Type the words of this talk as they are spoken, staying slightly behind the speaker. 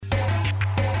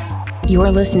You're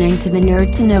listening to the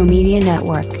Nerd to Know Media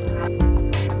Network.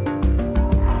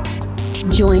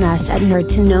 Join us at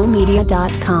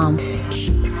nerdtoknowmedia.com.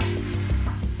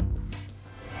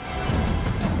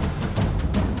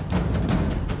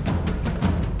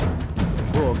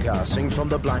 Broadcasting from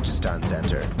the Blanchistan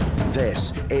Centre,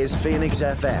 this is Phoenix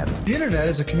FM. The internet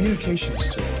is a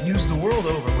communications tool used the world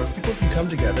over where people can come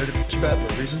together to bitch about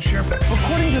movies and share facts.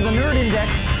 According to the Nerd Index,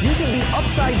 you should be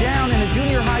upside down in a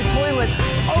junior high toilet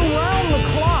around the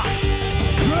clock.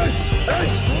 This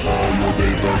is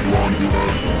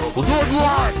We'll do it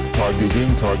live! Time goes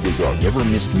in, time goes out. Never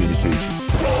miscommunication.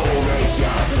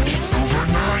 It's over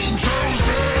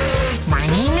 9,000! My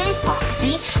name is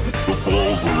Foxy. The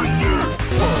balls are in there.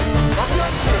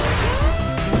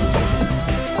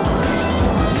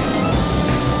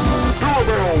 Do a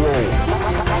barrel roll!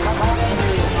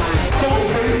 Don't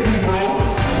save me, bro!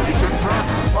 It's a trap!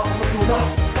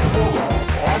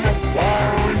 I'm a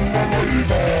firing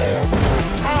believer!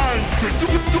 Time to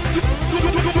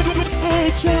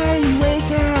Hey, Charlie,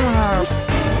 wake up!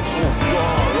 Oh,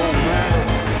 God, oh, man!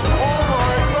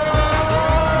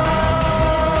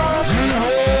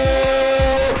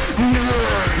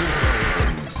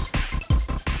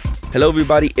 Hello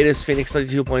everybody, it is Phoenix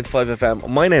 92.5 FM.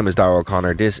 My name is Darragh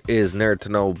O'Connor. This is Nerd to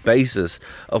Know Basis.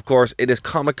 Of course, it is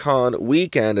Comic-Con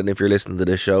weekend, and if you're listening to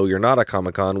this show, you're not at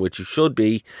Comic-Con, which you should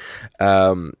be.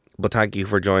 But thank you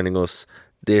for joining us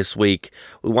this week.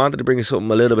 We wanted to bring you something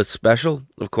a little bit special.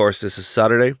 Of course, this is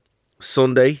Saturday.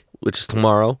 Sunday, which is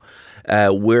tomorrow,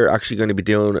 we're actually going to be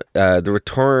doing the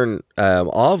return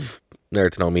of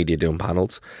Nerd to Know Media doing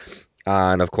panels.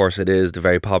 And of course it is the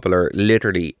very popular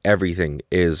Literally Everything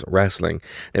is Wrestling.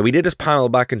 Now we did this panel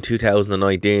back in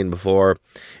 2019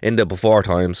 in the before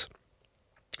times,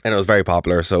 and it was very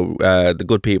popular, so the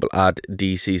good people at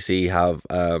DCC have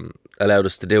allowed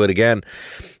us to do it again.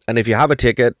 And if you have a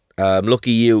ticket, lucky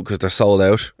you, because they're sold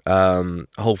out.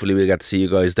 Hopefully we'll get to see you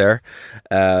guys there.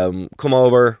 Come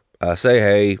over, say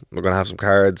hey. We're going to have some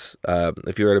cards, a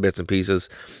few other bits and pieces,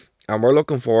 and we're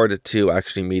looking forward to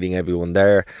actually meeting everyone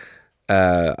there.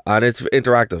 And it's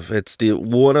interactive. It's the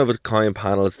one of a kind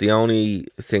panel. It's the only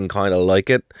thing kind of like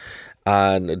it.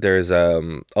 And there's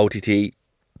OTT,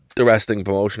 the wrestling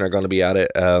promotion, are going to be at it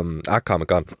at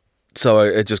Comic-Con. So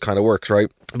it just kind of works,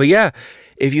 right? But yeah,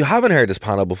 if you haven't heard this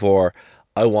panel before,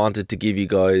 I wanted to give you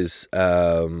guys,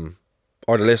 or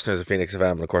the listeners of Phoenix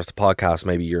FM, and of course the podcast,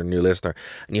 maybe you're a new listener,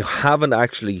 and you haven't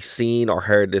actually seen or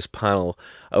heard this panel.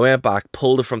 I went back,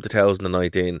 pulled it from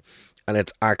 2019, and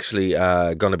it's actually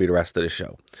going to be the rest of the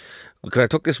show. We kind of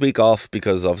took this week off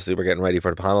because obviously we're getting ready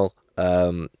for the panel,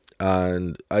 and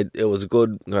it was a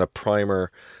good kind of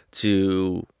primer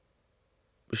to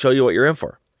show you what you're in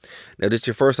for. Now, this is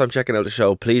your first time checking out the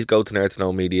show, please go to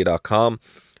nerdtoknowmedia.com.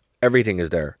 Everything is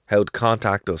there. How to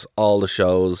contact us, all the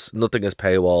shows, nothing is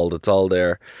paywalled, it's all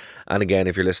there. And again,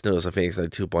 if you're listening to us on Phoenix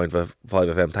 92.5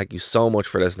 FM, thank you so much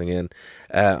for listening in.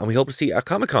 And we hope to see you at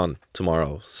Comic-Con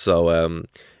tomorrow. So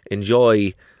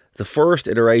enjoy the first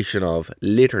iteration of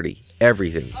Literally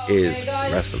Everything is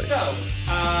Wrestling. So,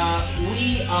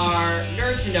 we are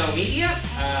Nerd to Know Media.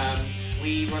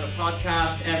 We run a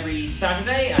podcast every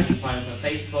Saturday, and you can find us on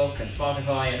Facebook and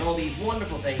Spotify and all these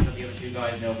wonderful things that the other two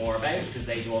guys know more about because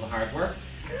they do all the hard work.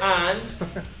 And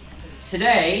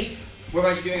today, we're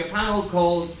going to be doing a panel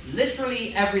called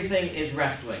Literally Everything is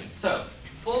Wrestling. So,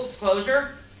 full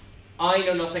disclosure, I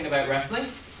know nothing about wrestling.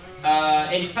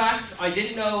 In fact, I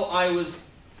didn't know I was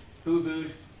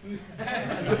boo-booed.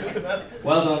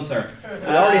 Well done, sir. We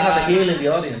already have a heel in the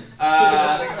audience.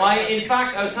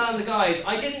 I was telling the guys,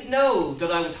 I didn't know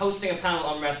that I was hosting a panel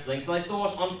on wrestling until I saw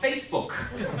it on Facebook.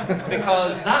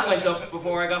 Because that went up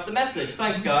before I got the message.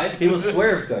 Thanks, guys. He was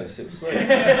swerved, guys. He was swerved. In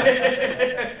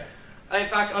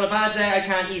fact, on a bad day, I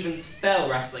can't even spell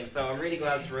wrestling, so I'm really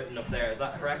glad it's written up there. Is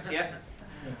that correct? Yeah?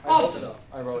 Awesome.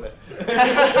 I wrote it.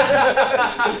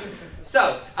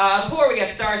 So, before we get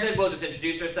started, we'll just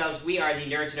introduce ourselves. We are the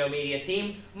Nerd to Know Media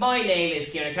team. My name is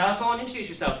Ciaran Calcon. Introduce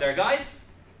yourself there, guys.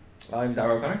 I'm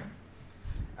Darragh O'Connor.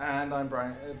 And I'm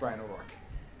Brian O'Rourke.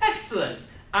 Excellent.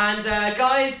 And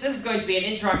guys, this is going to be an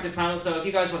interactive panel, so if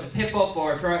you guys want to pip up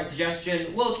or throw out a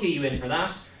suggestion, we'll cue you in for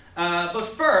that. But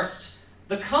first,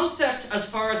 the concept, as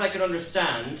far as I can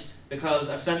understand, because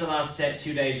I've spent the last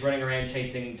 2 days running around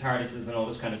chasing TARDISes and all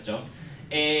this kind of stuff,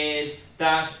 is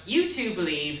that you two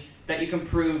believe that you can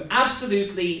prove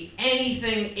absolutely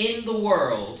anything in the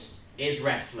world is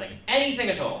wrestling. Anything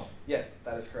at all. Yes,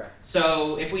 that is correct.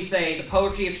 So if we say the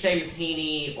poetry of Seamus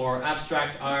Heaney, or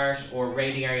abstract art, or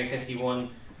raiding Area 51,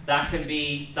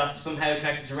 that's somehow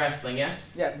connected to wrestling,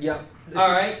 yes? Yeah.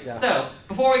 Alright, Yeah. so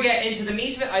before we get into the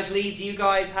meat of it, I believe, do you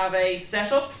guys have a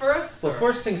setup for us? Well, or-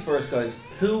 first things first, guys.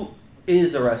 Who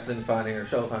is a wrestling fan here?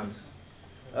 Show of hands.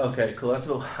 Okay, cool. That's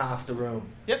about half the room.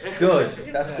 Yep.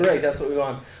 Good. That's great. That's what we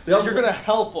want. So you're gonna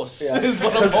help us. Yeah. Is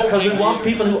what I'm Because we hoping. want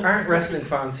people who aren't wrestling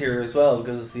fans here as well,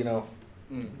 because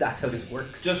that's how this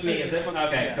works. Just me, is it?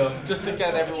 Okay, Yeah. cool. Just to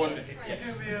get everyone.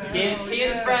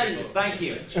 Kian's friends, thank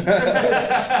you.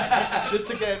 Just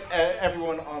to get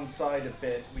everyone on side a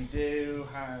bit, we do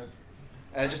have.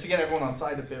 Just to get everyone on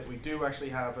side a bit, we do actually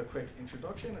have a quick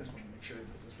introduction. I just want to make sure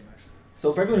this is from actually.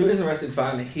 So for everyone who isn't a wrestling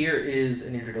fan, here is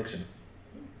an introduction.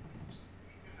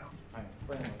 Hang on,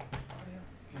 wait a minute.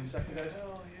 Give me a second, guys.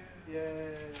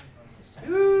 Yay.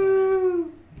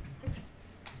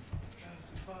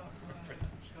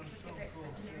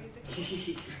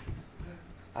 It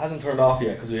hasn't turned off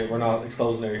yet because we're not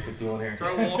exposing Area 51 here.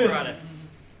 Throw water at it.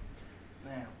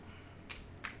 Now.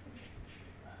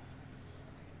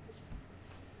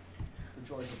 The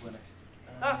joys of Linux.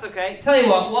 That's okay. Tell you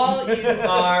what, while you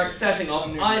are setting up,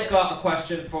 I've got a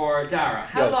question for Dara.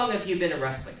 How Yo. long have you been a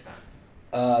wrestling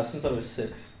fan? Since I was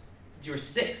 6. Since you were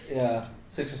 6? Yeah,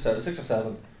 6 or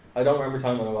 7. I don't remember a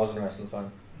time when I wasn't a wrestling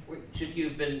fan. Should you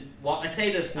have been? I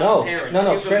say this as No, a parent. no, Should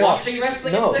you have straight been up. watching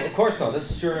wrestling No, at 6? of course not. This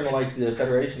is during like the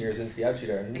Federation years into the Attitude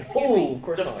Era. Excuse me. Of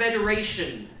course the not.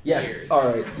 Federation Yes. years.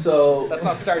 All right. So That's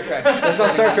not Star Trek. that's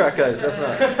not Star Trek, guys. That's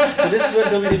not. So this is when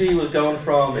WWE was going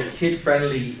from a kid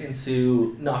friendly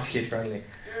into not kid friendly.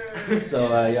 So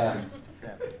yeah.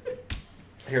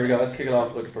 Here we go. Let's kick it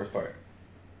off with the first part.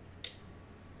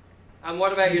 And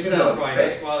what about yourself, Brian?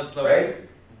 Just while it's loading.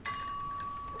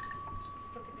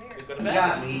 You go to You bed?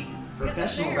 got me.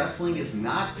 Professional wrestling is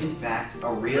not, in fact,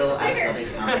 a real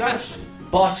athletic competition.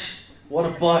 Botch. What a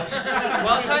botch. Well,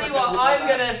 I'll tell you what, I'm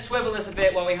going to swivel this a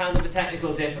bit while we handle the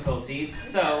technical difficulties.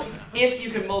 So, if you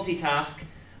can multitask.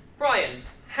 Brian,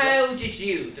 how did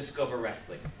you discover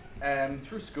wrestling?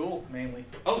 Through school mainly.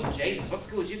 Oh, Jesus, what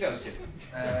school did you go to?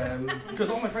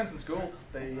 Because all my friends in school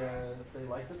they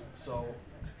liked it, so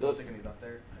I don't think I need that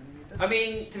there. I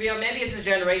mean, to be honest, maybe it's a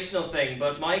generational thing,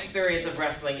 but my experience of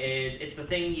wrestling is it's the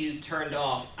thing you turned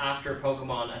off after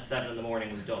Pokemon at 7 in the morning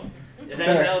was done. Is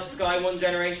anyone else Sky 1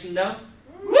 generation though?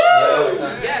 Woo!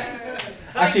 Yes!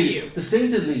 Thank Actually, you.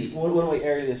 distinctively, one of my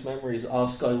earliest memories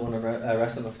of Sky 1 and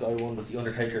wrestling on Sky 1 was The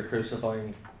Undertaker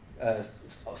crucifying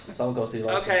Stone Cold Steve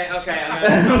Austin. Okay, I'm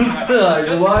gonna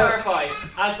just to clarify,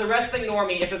 as the wrestling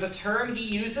normie, if there's a term he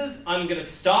uses, I'm gonna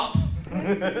stop.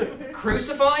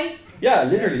 Crucify? Yeah,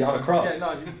 literally on a cross. Yeah,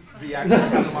 no, the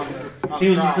actual on the He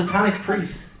was cross. a satanic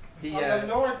priest. He, on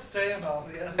the Lord's Day and all,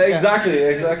 yeah.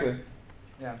 Exactly.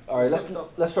 Yeah. All right,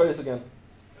 let's try this again.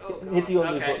 Hit the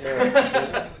unmute button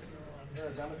there.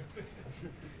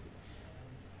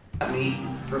 Me,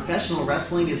 professional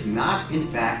wrestling is not,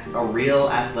 in fact, a real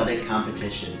athletic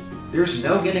competition. There's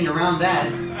no getting around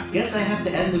that. Guess I have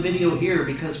to end the video here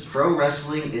because pro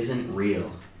wrestling isn't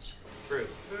real. True.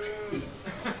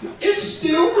 It's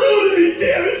still real to me,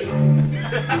 damn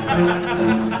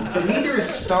it! But neither is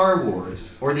Star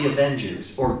Wars, or the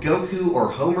Avengers, or Goku, or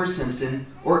Homer Simpson,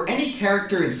 or any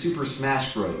character in Super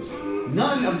Smash Bros.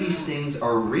 None of these things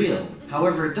are real.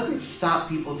 However, it doesn't stop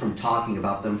people from talking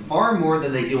about them far more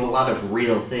than they do a lot of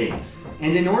real things.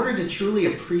 And in order to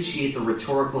truly appreciate the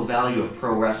rhetorical value of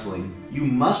pro wrestling, you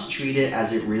must treat it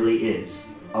as it really is,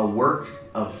 a work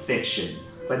of fiction.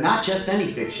 But not just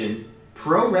any fiction.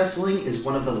 Pro wrestling is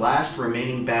one of the last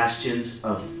remaining bastions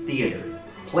of theater.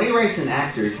 Playwrights and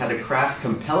actors had to craft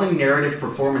compelling narrative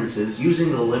performances using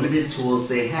the limited tools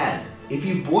they had. If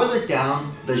you boil it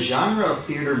down, the genre of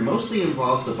theater mostly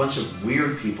involves a bunch of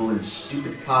weird people in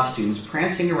stupid costumes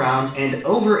prancing around and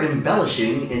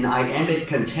over-embellishing in iambic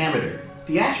pentameter.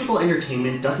 Theatrical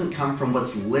entertainment doesn't come from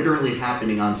what's literally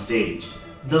happening on stage.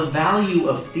 The value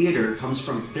of theater comes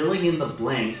from filling in the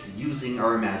blanks using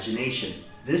our imagination.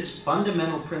 This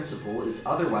fundamental principle is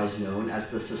otherwise known as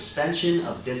the suspension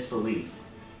of disbelief.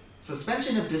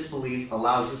 Suspension of disbelief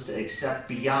allows us to accept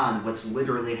beyond what's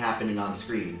literally happening on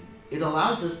screen. It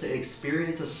allows us to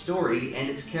experience a story and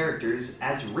its characters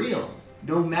as real,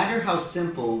 no matter how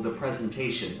simple the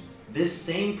presentation. This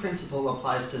same principle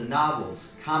applies to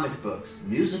novels, comic books,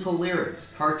 musical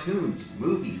lyrics, cartoons,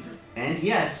 movies, and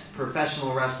yes,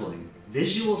 professional wrestling.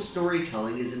 Visual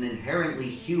storytelling is an inherently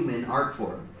human art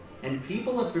form, and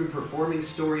people have been performing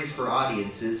stories for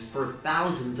audiences for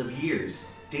thousands of years,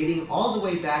 dating all the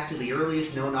way back to the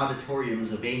earliest known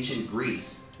auditoriums of ancient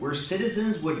Greece, where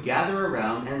citizens would gather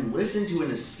around and listen to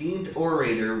an esteemed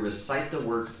orator recite the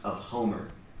works of Homer.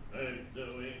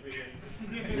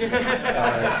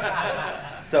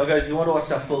 So guys, if you want to watch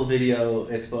that full video,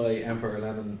 it's by Emperor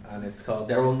Lemon and it's called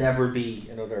There Will Never Be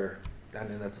Another, and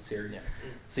then that's a series.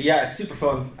 So yeah, it's super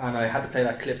fun, and I had to play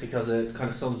that clip because it kind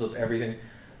of sums up everything.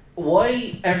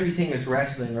 Why everything is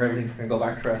wrestling, or everything can go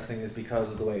back to wrestling, is because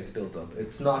of the way it's built up.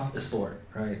 It's not a sport,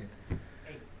 right?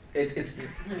 It's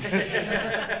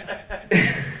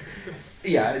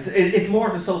yeah, it's more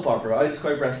of a soap opera. I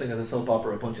describe wrestling as a soap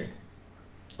opera of punching.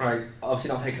 Right,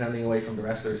 obviously not taking anything away from the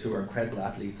wrestlers who are incredible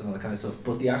athletes and all that kind of stuff,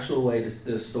 but the actual way that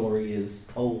the story is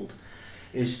told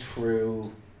is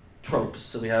through tropes.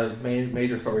 So we have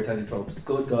major storytelling tropes: the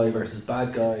good guy versus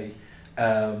bad guy,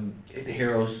 the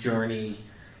hero's journey,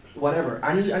 whatever.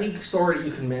 Any story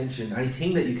you can mention,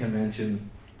 anything that you can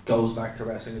mention, goes back to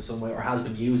wrestling in some way, or has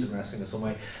been used in wrestling in some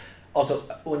way. Also,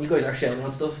 when you guys are shouting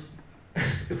on stuff,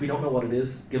 if we don't know what it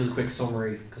is, give us a quick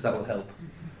summary, because that will help.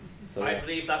 So, I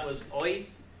believe that was Oi.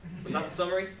 Was that the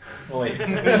summary? Oi.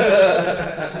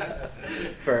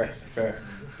 Fair.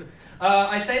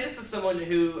 I say this as someone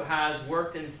who has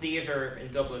worked in theatre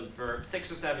in Dublin for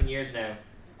 6 or 7 years now.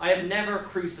 I have never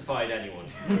crucified anyone.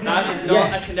 That is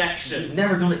not a connection. You've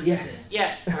never done it yet.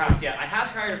 Yes, perhaps, yeah. I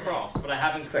have carried a cross, but I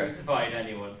haven't crucified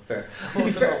anyone. Fair. To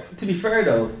be fair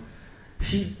though,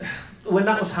 when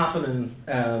that was happening,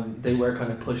 they were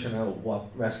kind of pushing out what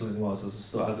wrestling was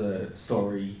as a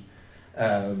story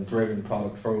driven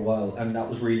product for a while, and that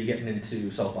was really getting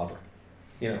into soap opera,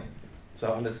 you know.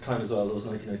 So, and at the time as well, it was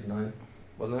 1999,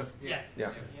 wasn't it? Yes. Yeah.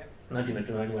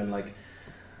 1999, when like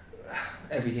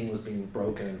everything was being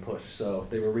broken and pushed, so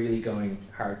they were really going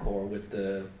hardcore with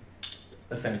the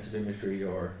offensive imagery,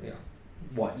 or you know,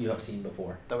 what you have seen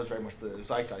before. That was very much the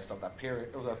zeitgeist of that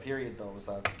period. Of that period, though, was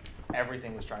that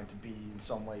everything was trying to be in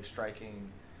some way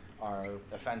striking or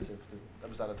offensive. That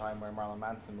was at a time where Marilyn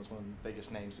Manson was one of the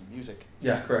biggest names in music.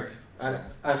 Yeah, correct. And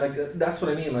like that's what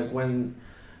I mean. Like when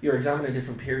you're examining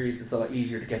different periods, it's a lot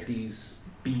easier to get these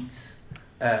beats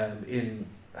in.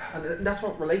 And that's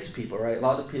what relates to people, right? A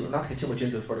lot of people, not to get too much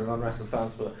into it for the non-wrestling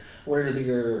fans, but one of the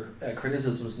bigger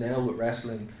criticisms now with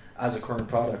wrestling as a current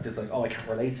product is like, oh, I can't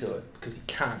relate to it, because you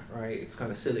can't, right? It's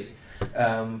kind of silly.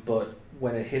 But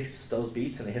when it hits those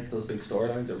beats and it hits those big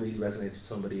storylines, it really resonates with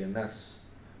somebody, and that's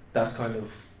kind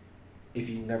of, if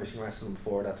you've never seen wrestling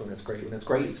before, that's when it's great. When it's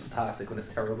great, it's fantastic. When it's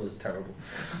terrible, it's terrible.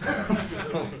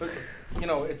 So, you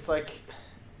know, it's like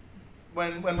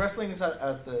when wrestling is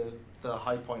at the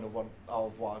high point of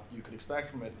what you could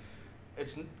expect from it,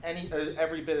 it's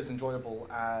every bit as enjoyable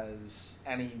as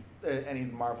any of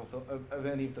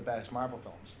the best Marvel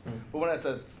films. But when it's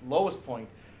at its lowest point,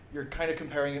 you're kind of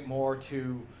comparing it more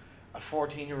to a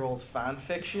 14-year-old's fan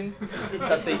fiction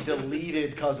that they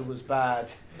deleted because it was bad.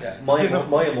 Yeah, My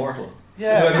Immortal.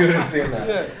 Yeah. Who would have seen that?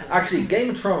 Yeah. Actually, Game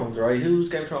of Thrones, right? Who's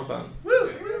Game of Thrones fan?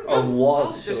 Or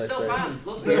was, There's still fans,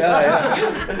 lovely.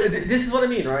 Yeah. This is what I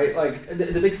mean, right? Like,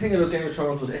 the big thing about Game of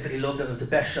Thrones was everybody loved it, it was the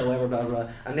best show ever, blah, blah, blah.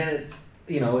 And then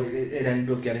it ended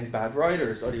up getting bad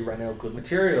writers, or they ran out of good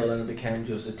material, and it became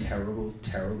just a terrible,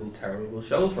 terrible, terrible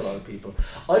show for a lot of people.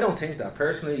 I don't think that.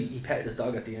 Personally, he petted his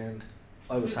dog at the end.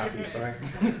 I was happy, right?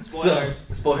 Spoilers.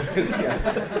 Spoilers,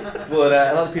 yeah. But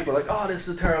a lot of people are like, oh, this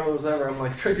is terrible as ever. I'm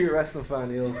like, try to be a wrestling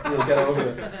fan, you'll get over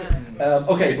it.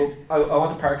 Okay, but I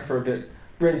want to park it for a bit.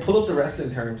 Bryn, pull up the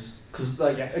wrestling terms, because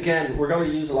again, we're going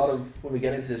to use a lot of, when we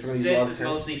get into this, we're going to use a lot of terms. This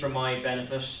is mostly for my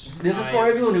benefit. This is for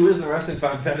everyone who isn't a wrestling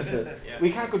fan benefit. Yeah.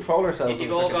 We can't control ourselves. If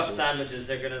you've all got sandwiches,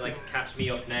 they're going to catch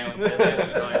me up now.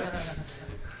 Time.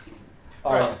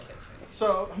 Alright,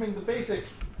 so I mean the basic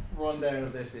rundown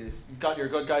of this is you've got your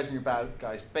good guys and your bad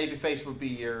guys. Babyface would be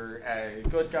your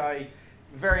good guy,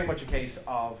 very much a case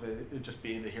of just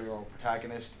being the hero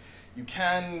protagonist. You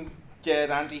can get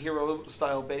anti-hero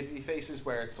style baby faces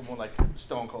where it's someone like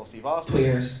Stone Cold Steve Austin.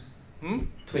 Tweeners.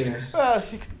 Tweeners.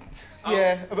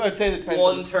 I'd say that depends.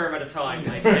 One term at a time,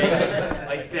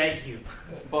 I beg you.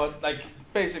 But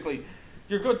basically,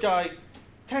 your good guy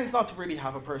tends not to really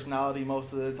have a personality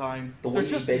most of the time. They're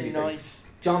just nice.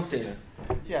 John Cena.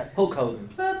 Yeah. Hulk Hogan.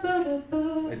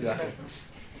 Exactly.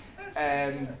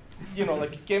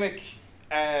 Gimmick.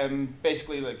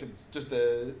 Basically, just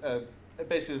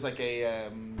basically it's like a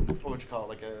what would you call it?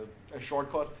 Like a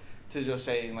shortcut to just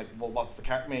saying what's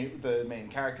the main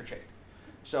character trait.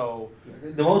 So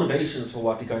the motivations for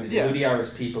what they're going to do, who they are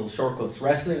as people, shortcuts.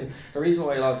 Wrestling, the reason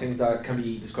why a lot of things that can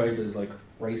be described as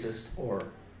racist or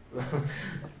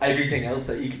everything else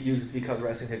that you could use is because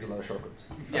wrestling takes a lot of shortcuts.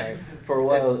 Yeah. For a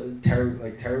while,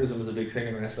 terrorism was a big thing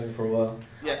in wrestling for a while.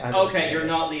 Yeah. Okay, you're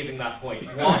not leaving that point.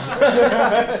 What?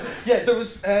 Yeah, there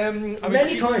was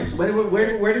many times. Where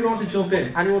do we want to jump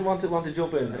in? Anyone want to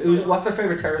jump in? What's their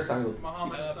favorite terrorist angle?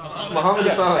 Muhammad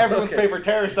Hassan. Everyone's favorite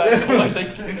terrorist angle, I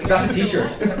think. That's a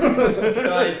T-shirt.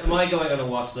 Guys, am I going on a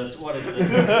watch list? What is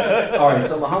this? Alright,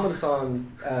 so Muhammad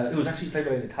Hassan, who was actually played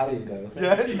by an Italian guy,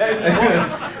 wasn't he?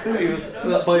 Yeah. He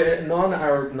was by a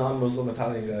non-Arab, non-Muslim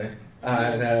Italian guy.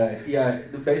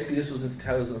 And basically this was in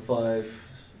 2005,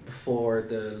 before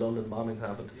the London bombing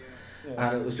happened.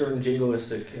 And it was during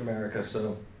jingoistic America,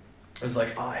 so it was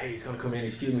like, oh hey, he's gonna come in,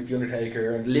 he's feuding with The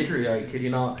Undertaker, and literally, I kid you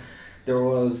not, there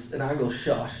was an angle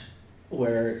shot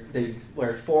where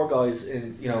four guys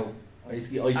in,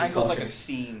 basically ISIS Angle's like costumes. a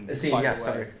scene. A scene, yeah,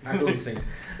 sorry. Angle's a scene.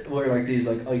 Where like these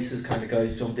like ISIS kind of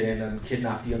guys jumped in and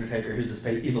kidnapped The Undertaker, who's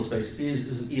an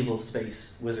evil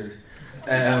space wizard.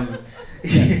 And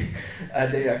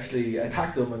they actually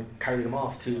attacked him and carried him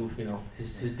off to,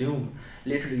 his doom.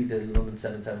 Literally the London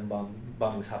 7/7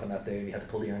 bombings happened that day and he had to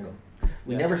pull the angle.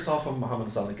 We never saw from Muhammad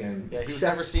Hassan again. Yeah, he was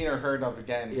never seen or heard of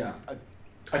again. Yeah.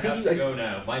 I think he go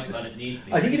now. My planet needs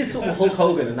me. I think he did something with Hulk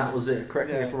Hogan and that was it.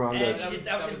 Correct me if I'm wrong, guys.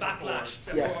 That was in Backlash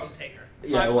before Undertaker.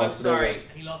 Yeah, it was. I'm sorry. And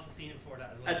he lost the scene before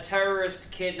that as well. A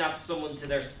terrorist kidnapped someone to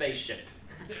their spaceship.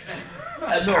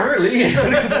 Apparently,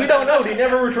 because we don't know. They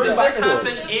never returned back. Does this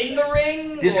happen in the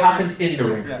ring? This happened in the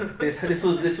ring. Yeah. This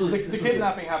was the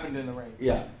kidnapping happened in the ring.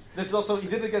 Yeah. This is also, he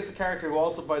did it against a character who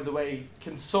also, by the way,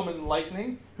 can summon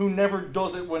lightning, who never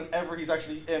does it whenever he's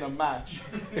actually in a match.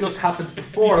 It just happens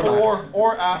before a match.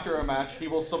 Or after a match, he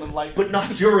will summon lightning. But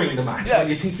not during the match, when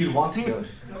you think you'd want to do it.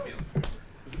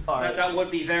 That would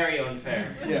be very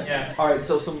unfair. Yeah. Yes. Alright,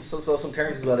 so some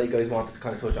terms as well that you guys wanted to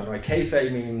kind of touch on, right?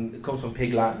 Kayfabe, it comes from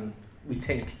Pig Latin, we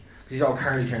think. Because these are all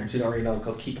carny terms, you don't really know,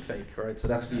 called keep a fake, right? So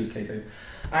that's for you, kayfabe.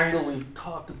 Angle, we've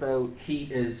talked about,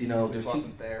 heat is, there's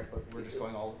wasn't there, but we're just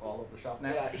going all over the shop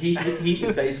now. Yeah, heat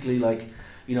is basically like,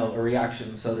 a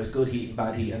reaction. So there's good heat and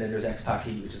bad heat, and then there's X-Pac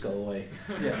heat, which is go away.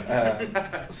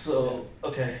 Yeah. So,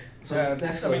 okay. So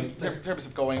next the purpose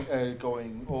of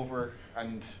going over,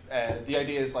 and the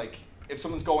idea is like, if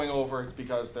someone's going over, it's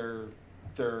because they're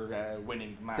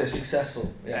winning the match. They're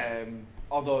successful, yeah.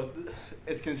 Although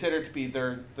it's considered to be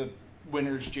the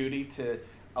winner's duty to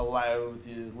allow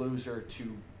the loser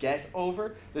to get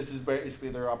over. This is basically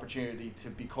their opportunity to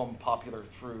become popular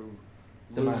through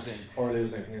the losing. Match or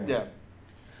losing, yeah.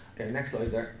 Okay, next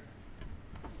slide there.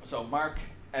 So Mark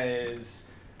is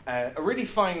a really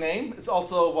fine name. It's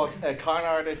also what con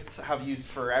artists have used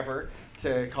forever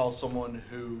to call someone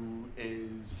who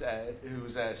is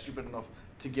who's stupid enough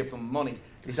to give them money.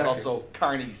 It's also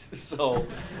carnies. So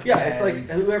yeah, it's like,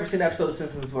 have you ever seen an episode of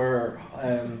Simpsons where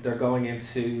they're going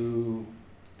into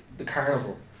the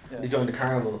carnival? Yeah. They join the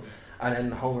carnival, and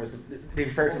then Homer's, they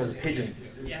refer to him as a pigeon.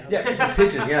 Yes. Yeah, a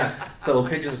pigeon. Yeah. So a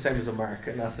pigeon is the same as a mark,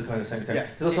 and that's the kind of same thing. Yeah.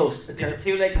 There's also is it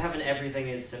too late to have an Everything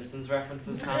is Simpsons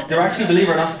references panel? They're actually, believe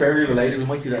it or not, very related. We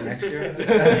might do that next year.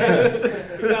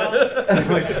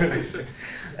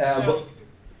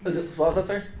 But what was that,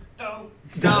 sorry?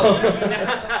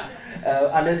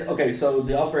 And then, okay, so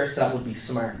the obverse to that would be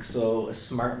smart. So a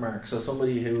smart mark. So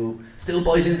somebody who still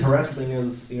buys into wrestling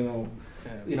as,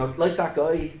 like that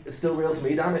guy, it's still real to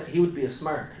me, damn it, he would be a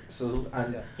smart. So,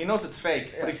 and he knows it's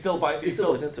fake, but he still buys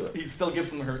into it. He still gives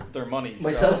them their money.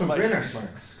 Myself and Bryn are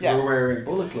smarts. Yeah. We're wearing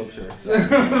Bullet Club shirts. So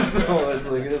it's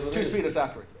like, Two sweetest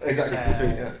afterwards. Exactly, too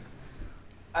sweet, yeah.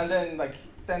 And then,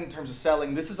 in terms of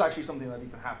selling, this is actually something that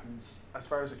even happens, as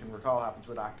far as I can recall, happens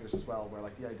with actors as well, where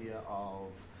the idea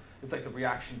of, it's like the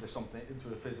reaction to something, to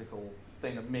a physical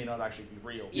thing that may not actually be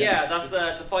real. Yeah, that's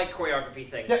it's a fight choreography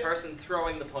thing. Yeah. The person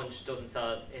throwing the punch doesn't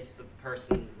sell it; it's the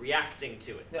person reacting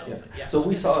to it sells it. Yeah. So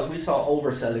we saw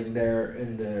overselling there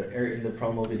in the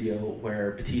promo video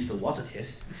where Batista wasn't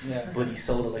hit, but he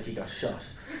sold it like he got shot.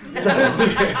 So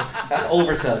that's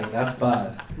overselling. That's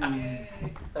bad.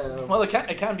 Well,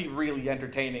 it can be really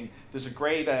entertaining. There's a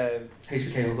great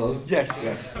HBK Hulk. Yes.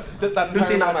 That Who's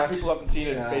seen that match? People haven't seen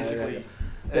it. Basically.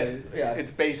 Yeah.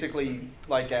 It's basically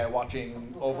like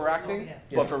watching overacting,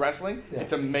 but for wrestling. Yeah.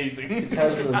 It's amazing.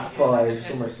 2005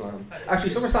 SummerSlam.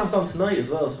 Actually, SummerSlam's on tonight as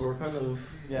well, so we're kind of...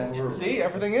 See,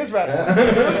 everything is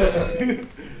wrestling.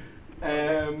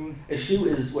 A shoot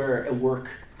is where a work,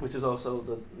 which is also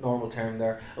the normal term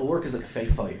there, a work is like a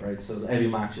fake fight, right? So every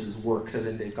match is worked, as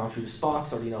in they've gone through the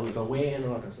spots, or who's going to win, and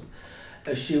all that kind of stuff.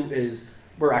 A shoot is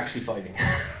we're actually fighting,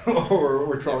 or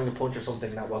we're throwing a punch or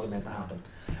something that wasn't meant to happen.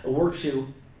 A work shoot,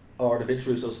 or the Vince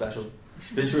Russo special.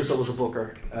 Vince Russo was a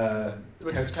booker.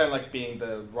 Which is kind of like being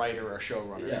the writer or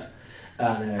showrunner. Yeah.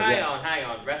 And, hang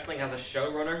on. Wrestling has a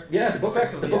showrunner? Yeah, the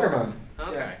booker man.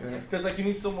 Okay. Because like you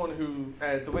need someone who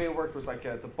the way it worked was like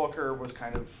the booker was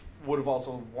kind of would have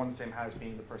also worn the same hat as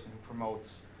being the person who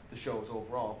promotes the shows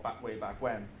overall way back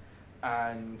when,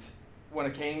 and when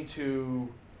it came to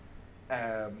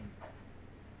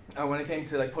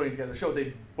like putting together a show,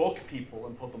 they book people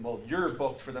and put them all. You're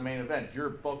booked for the main event. You're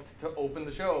booked to open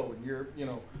the show, and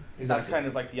Exactly. That's kind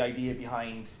of like the idea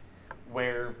behind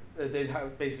where they'd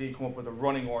have basically come up with a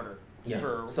running order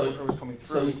for whoever was coming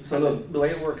through. So look, the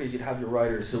way it worked is you'd have your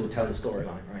writers who would tell the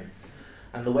storyline, right?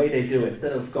 And the way they do it,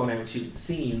 instead of going out and shooting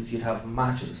scenes, you'd have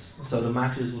matches. So the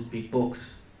matches would be booked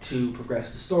to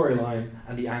progress the storyline,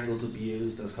 and the angles would be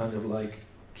used as kind of like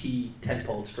key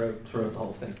tentpoles throughout the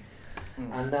whole thing.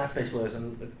 And that's basically what it is,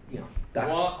 and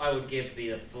that's... What I would give to be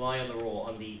the fly on the wall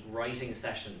on the writing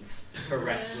sessions for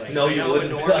wrestling. No, you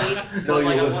wouldn't. No, you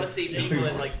wouldn't. I want to see people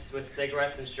in, like, with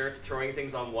cigarettes and shirts throwing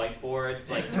things on whiteboards,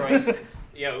 like throwing,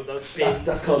 those big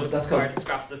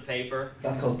scraps of paper.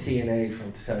 That's called TNA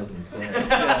from 2012.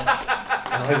 And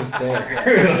I was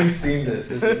there. I've seen this.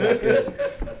 This is not good.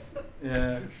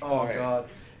 Yeah. Oh God.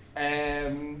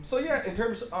 So yeah, in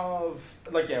terms of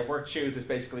work shoot is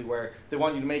basically where they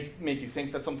want you to make you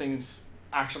think that something's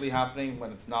actually happening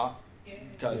when it's not,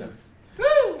 because it's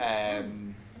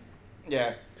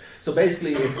So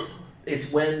basically,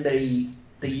 it's when they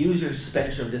use your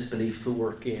suspension of disbelief to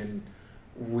work in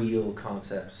real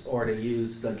concepts, or they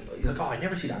use like oh, I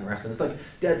never see that in wrestling. It's like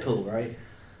Deadpool, right?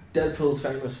 Deadpool's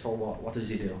famous for what? What does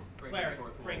he do? Swearing.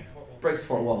 Breaks the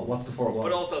fourth wall. What's the fourth wall?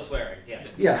 But also swearing, yeah.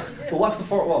 Yeah, but what's the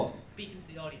fourth wall? Speaking to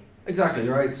the audience. Exactly,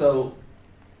 right? So,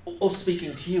 us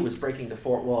speaking to you is breaking the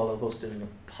fourth wall of us doing a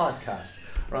podcast,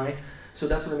 right? So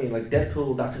that's what I mean, like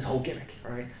Deadpool, that's his whole gimmick,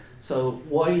 right? So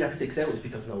why that sticks out is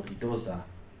because nobody does that.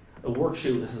 A work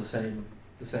shoot has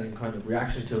the same kind of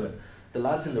reaction to it. The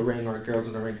lads in the ring or the girls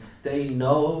in the ring, they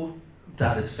know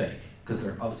that it's fake, because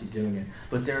they're obviously doing it,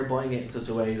 but they're buying it in such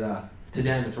a way that to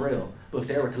them it's real. But if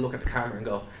they were to look at the camera and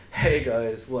go, hey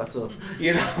guys, what's up?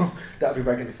 That'd be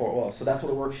breaking the fourth wall. So that's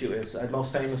what a work shoot is. The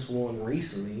most famous one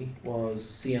recently was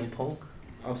CM Punk.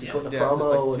 Obviously cutting a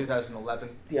promo. Like 2011.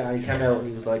 Yeah, he came out and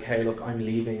he was like, hey look, I'm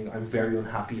leaving. I'm very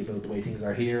unhappy about the way things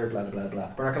are here, blah, blah, blah,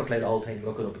 blah. We're not going to play the whole thing.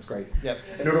 Look it up, it's great. Yep.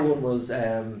 Another one was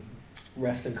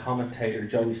wrestling commentator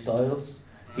Joey Styles.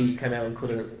 He came out and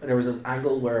there was an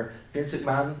angle where Vince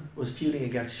McMahon was feuding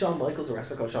against Shawn Michaels, a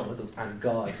wrestler called Shawn Michaels, and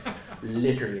God,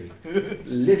 literally,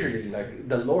 like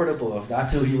the Lord above,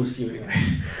 that's who he was feuding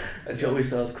with. And Joey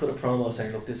Styles cut a promo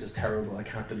saying, look, this is terrible, I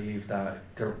can't believe that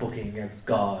they're booking against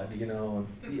God,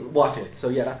 and watch it. So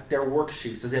yeah, they're work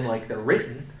shoots, as in like they're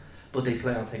written, but they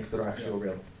play on things that are actually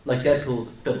real. Like Deadpool's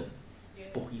a film,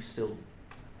 but he's still...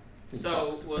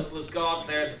 So was God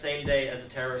there the same day as the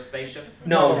terrorist spaceship?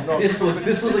 No, this was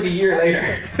like a year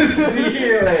later. This is a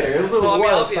year later. It was a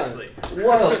wild time.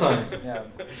 Wild time. Yeah.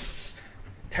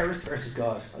 Terrorist versus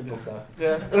God. I love that.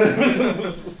 Yeah.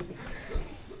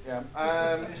 Yeah.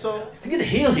 So think of the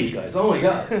heel heat, guys. Oh my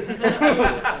God.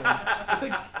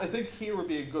 I think here would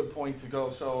be a good point to go.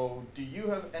 So, do you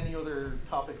have any other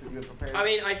topics that you have prepared? I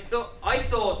mean, I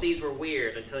thought these were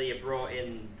weird until you brought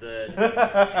in the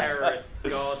terrorist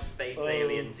god space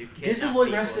aliens who kidnap This is why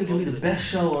people. wrestling can be the best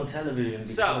show on television,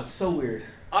 because it's so weird.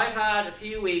 I've had a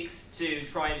few weeks to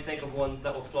try and think of ones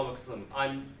that will flummox them.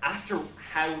 After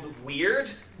how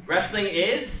weird wrestling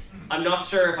is, I'm not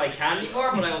sure if I can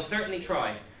anymore, but I will certainly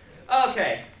try.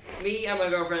 Okay, me and my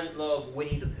girlfriend love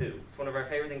Winnie the Pooh. It's one of our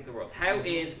favourite things in the world. How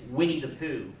is Winnie the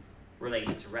Pooh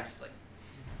related to wrestling?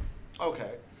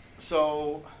 Okay,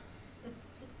 so...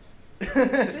 This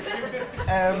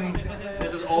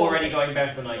is already going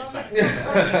better than I expected.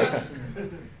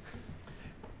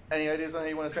 Any ideas on how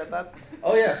you want to start that?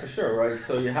 Oh yeah, for sure, right?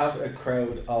 So you have a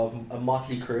crowd of a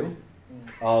motley crew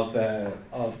of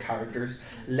characters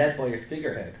led by a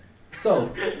figurehead.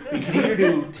 So we can either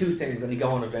do two things, and they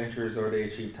go on adventures or they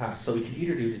achieve tasks. So we can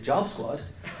either do the Job Squad,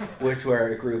 which were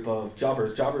a group of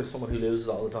jobbers. Jobber is someone who loses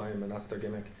all the time, and that's their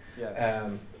gimmick. Yeah.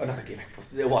 Or not their gimmick, but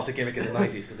it was a gimmick in the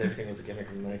 90s, because everything was a gimmick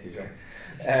in the 90s, right?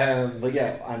 But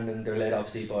yeah, and then they're led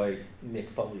obviously by Mick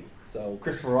Foley. So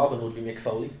Christopher Robin would be Mick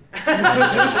Foley,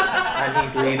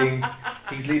 and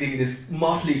he's leading this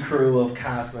motley crew of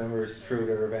cast members through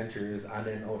their adventures and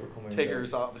then overcoming.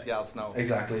 Tigger's obviously Al Snow.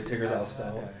 Exactly, Tigger's Al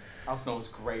Snow. Yeah. Al Snow was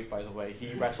great, by the way.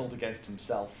 He wrestled against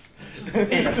himself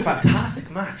in a fantastic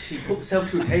match. He put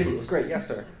himself through a table. It was great. Yes,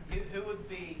 sir. Who would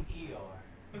be ER?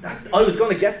 I was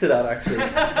going to get to that actually.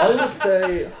 I would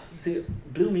say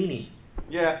Blue Meanie.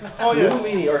 Yeah. Oh yeah. Blue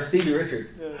Meanie or Stevie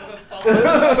Richards.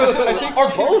 Yeah. Or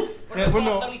both.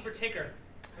 Only for Tigger.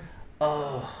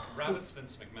 Oh. Rabbit's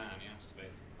Vince McMahon, he has to be.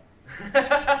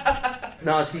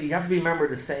 No, see, you have to be a member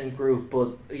of the same group,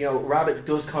 but you know, Rabbit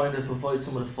does kind of provide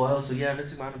some of the files, so yeah,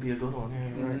 Vince McMahon would be a good one.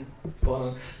 Yeah, right. Spot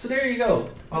on. So there you go.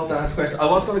 I hope that answers the question. I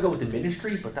was going to go with the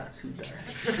Ministry, but that's too dark.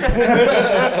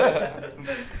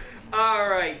 All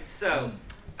right, so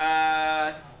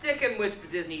sticking with the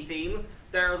Disney theme,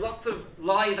 there are lots of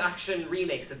live-action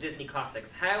remakes of Disney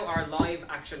classics. How are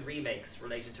live-action remakes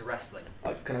related to wrestling?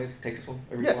 Can I take this one?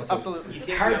 Yes, absolutely.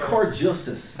 Hardcore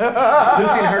Justice. Who's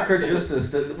seen Hardcore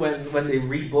Justice? When they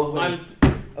reboot.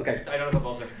 Okay. I don't have a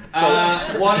buzzer.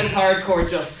 What is Hardcore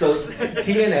Justice? So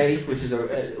TNA,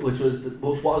 which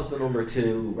was the number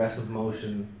 2 wrestling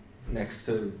promotion next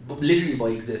to, literally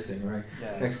by existing, right?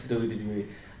 Yeah. Next to WWE,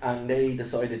 and they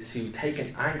decided to take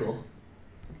an angle,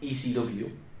 ECW.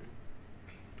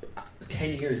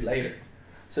 10 years later.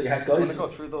 So you had guys... Do you want to go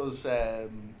through those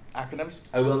acronyms?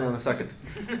 I will now in a second.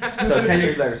 So 10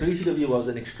 years later. So ECW was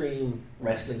an extreme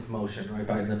wrestling promotion, right,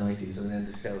 back in the 90s and then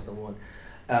 2001.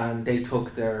 And they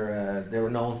took their... they were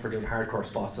known for doing hardcore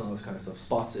spots and all this kind of stuff.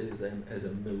 Spots is a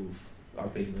move, or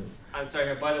big move. I'm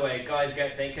sorry, by the way, guys,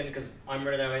 get thinking, because I'm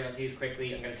running out of these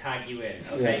quickly. I'm going to tag you in,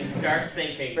 okay? Yeah. Start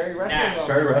thinking. Very wrestling. Now.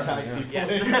 Very wrestling, yeah.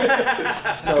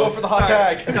 Yes. So, go for the hot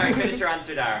tag. Sorry, finish your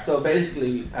answer, Dara. So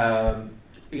basically,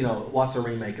 you know, what's a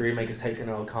remake? A remake is taking an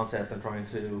old concept and trying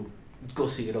to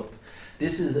gussy it up.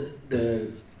 This is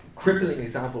the crippling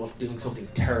example of doing something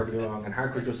terribly wrong, and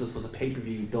Hardcore Justice was a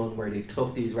pay-per-view done where they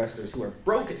took these wrestlers who were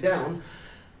broken down,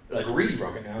 like really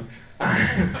broken down,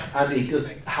 and they just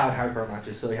had hardcore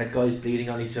matches. So they had guys bleeding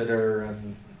on each other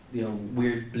and, you know,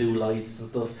 weird blue lights and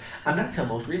stuff. And that's how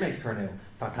most remakes turn out.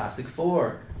 Fantastic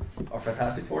Four or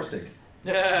Fantastic Four Stick.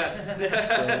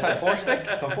 Fan Four Stick?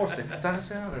 Fan Four Stick. Is that a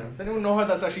sound? Does anyone know how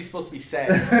that's actually supposed to be said?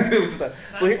 Fan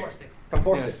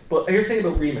Four Stick. But here's the thing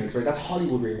about remakes, right? That's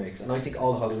Hollywood remakes, and I think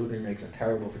all the Hollywood remakes are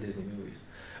terrible for Disney movies.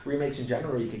 Remakes in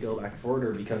general, you could go back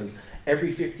further, because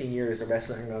every 15 years a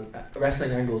wrestling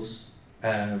angle's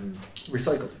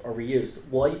recycled or reused.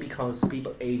 Why? Because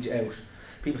people age out.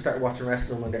 People start watching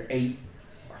wrestling when they're 8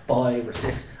 or 5 or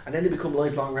 6, and then they become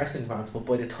lifelong wrestling fans, but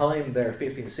by the time they're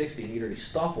 15 or 16, either they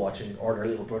stop watching, or their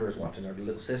little brother's watching, or their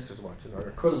little sister's watching, or their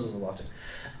cousins are watching,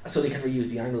 so they can reuse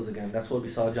the angles again. That's why we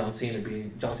saw John Cena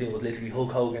was literally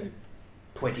Hulk Hogan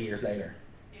 20 years later.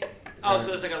 Oh, so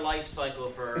there's like a life cycle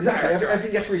for... Exactly,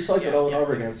 everything gets recycled over and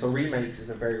over again, so remakes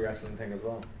is a very wrestling thing as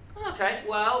well. Okay,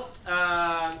 well,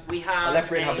 we have... I'll let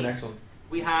Bryn have the next one.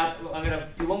 I'm going to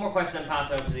do one more question and pass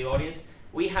it over to the audience.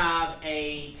 We have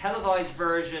a televised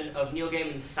version of Neil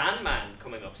Gaiman's Sandman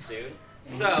coming up soon.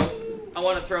 So, I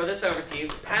want to throw this over to you.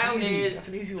 How is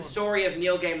the story of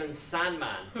Neil Gaiman's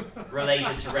Sandman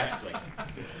related to wrestling?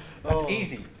 That's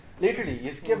easy. Literally,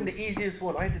 you've given the easiest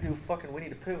one. I had to do fucking Winnie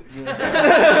the Pooh.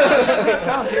 His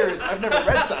talent here is I've never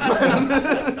read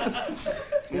Sandman.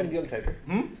 Sting and the Undertaker.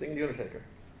 Sting and the Undertaker.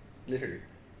 Literally.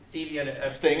 Steve,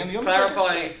 Sting and the Undertaker?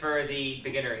 Clarify for the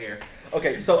beginner here.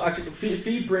 Okay, so actually,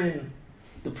 feed Bryn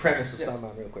the premise of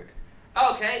Sandman real quick.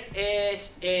 Okay,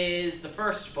 it is the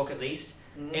first book at least.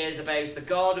 Is about the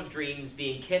god of dreams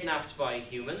being kidnapped by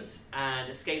humans and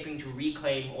escaping to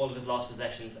reclaim all of his lost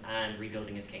possessions and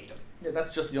rebuilding his kingdom. Yeah,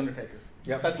 that's just the Undertaker.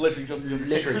 Yeah, that's literally just the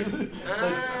Undertaker.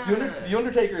 Literally. The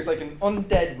Undertaker is like an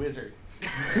undead wizard.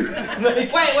 Wait.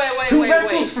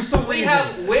 wrestles for some we reason.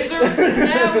 have wizards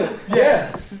now?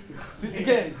 Yes.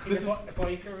 Again, He's a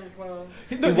biker as well.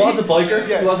 He was a biker.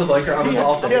 Yeah. He was a biker on his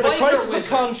off He day. had a Biker crisis of wizard.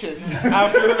 conscience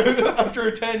after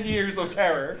 10 years of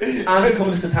terror. And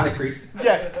becoming a satanic priest.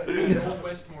 Yes. Old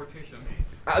West mortician.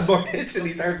 A mortician.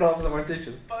 He started off as a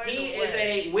mortician. He is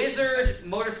a wizard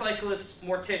motorcyclist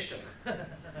mortician.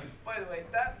 By the way,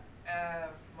 that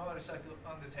motorcycle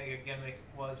Undertaker gimmick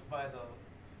was, by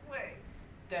the way,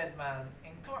 Dead Man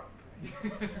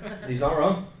Incorporated. He's not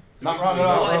wrong. Not wrong at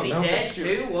all. What, is he no. dead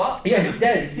too? What? Yeah, he's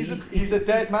dead. He's a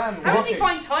dead man. How does he walking.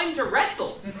 find time to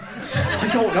wrestle? I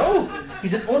don't know.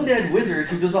 He's an undead wizard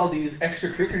who does all these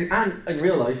extracurricular, and in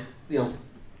real life, you know,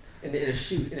 in a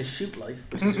shoot life,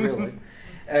 which is real life,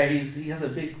 he has a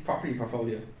big property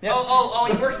portfolio. Yeah. Oh,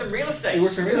 he works in real estate. He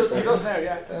works in real estate. He does now,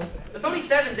 yeah. There's only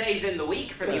 7 days in the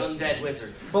week for the undead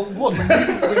wizards. But look,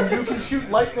 when you can shoot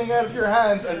lightning out of your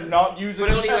hands and not use it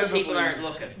But only when competitively. people aren't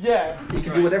looking. Yeah. You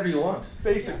can do whatever you want.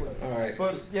 Basically. All right.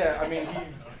 But yeah, I mean,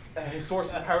 his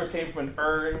sources of powers came from an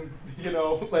urn. You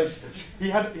know, like he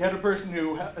had a person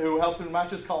who helped him in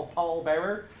matches called Paul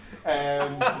Bearer.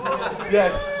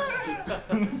 Yes.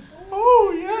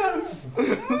 Oh yes.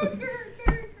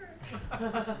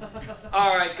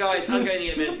 Alright, guys, I'm going to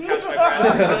need a minute to catch my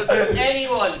breath. Does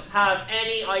anyone have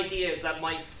any ideas that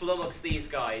might flummox these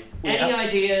guys? Any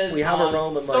ideas? We have a on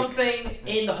Roman mic. something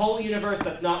in the whole universe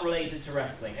that's not related to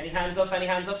wrestling. Any hands up? Any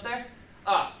hands up there?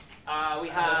 We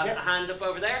have a hand up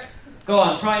over there. Go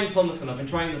on, try and flummox them. I've been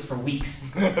trying this for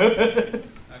weeks. Okay.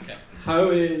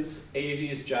 How is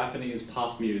 80s Japanese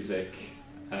pop music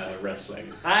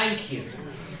wrestling? Thank you.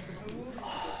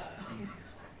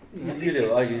 You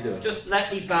do. You do. Just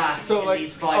let me bask in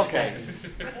these 5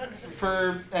 seconds.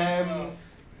 For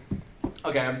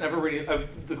okay, I've never really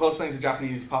the closest thing to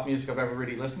Japanese pop music I've ever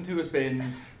really listened to has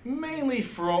been mainly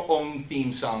from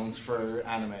theme songs for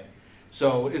anime.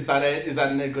 So is that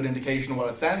a good indication of what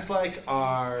it sounds like?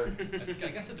 Or I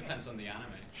guess it depends on the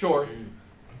anime. Sure.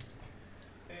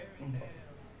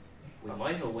 We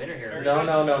might have a winner here.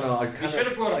 No. We should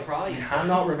have brought a prize. I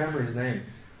cannot remember his name.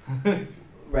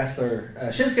 Wrestler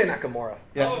Shinsuke Nakamura.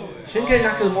 Yeah. Shinsuke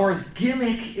Nakamura's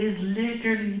gimmick is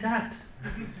literally that.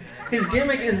 His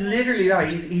gimmick is literally that.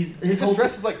 His whole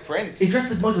dresses like Prince. He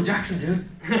dresses like Michael Jackson, dude.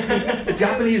 A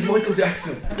Japanese Michael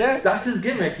Jackson. Yeah. That's his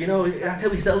gimmick, you know. That's how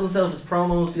he sells himself, his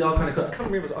promos, the all kind of. I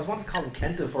can't remember. I was wanting to call him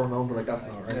Kenta for a moment, but like that's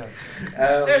not right.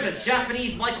 Yeah. There's a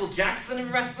Japanese Michael Jackson in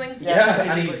wrestling. Yeah,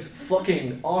 and he's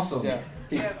fucking awesome. Yeah.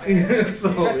 He dresses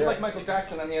like Michael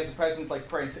Jackson and he has a presence like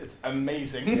Prince. It's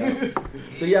amazing. Yeah.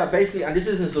 So yeah, basically, and this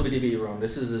isn't his WWE run.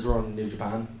 This is his run in New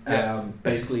Japan. Yeah.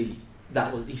 Basically,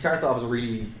 he started off as a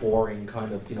really boring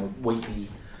kind of weighty,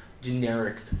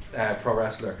 generic pro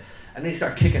wrestler, and then he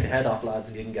started kicking the head off lads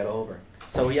and didn't get over.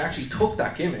 So he actually took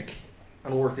that gimmick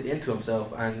and worked it into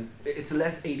himself, and it's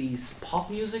less 80s pop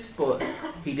music, but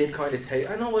he did kind of take.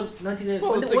 I know what 1980.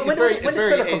 When did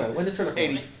Thriller come out? When did Thriller come out?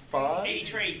 85?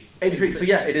 83. So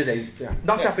yeah, it is 80s. Yeah,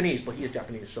 not Japanese, but he is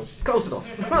Japanese, so close enough.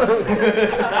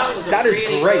 That is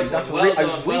really great. That's well really.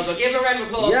 done. Well done. Give him a round of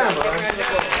applause. Yeah, Give him a round of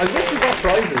applause. I wish we got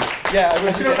prizes. Yeah,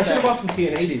 I should have bought some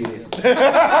TNA DVDs.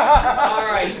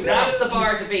 Alright, that's the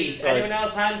bar to beat. Anyone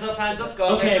else? Hands up. Go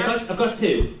on Okay, there, sir. I've got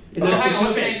 2. Hang on,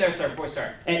 what's your name there, sir, before we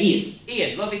start? Ian.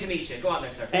 Ian, lovely to meet you. Go on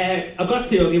there, sir. I've got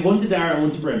 2. I'll give one to Dara and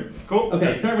one to Brim. Cool.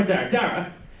 Okay, start with Dara.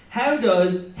 Dara, how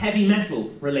does heavy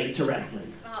metal relate to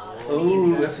wrestling?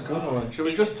 Oh, that's a good one. Should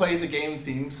we just play the game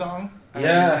theme song?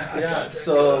 Yeah.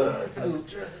 So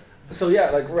yeah,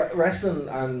 like wrestling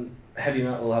and heavy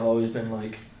metal have always been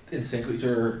like in sync with each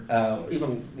other.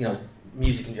 Even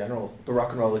music in general. The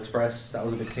Rock and Roll Express, that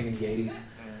was a big thing in the 80s.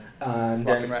 And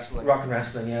Rock and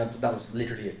Wrestling. Yeah, that was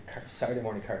literally a Saturday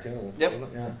morning cartoon. Yep.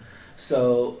 Wasn't it? Yeah.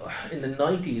 So in the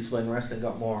 90s, when wrestling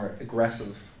got more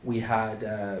aggressive, we had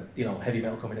heavy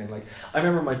metal coming in. Like I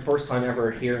remember my first time ever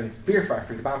hearing Fear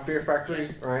Factory, the band Fear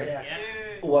Factory, right? Yeah.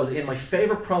 Was in my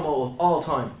favorite promo of all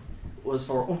time. Was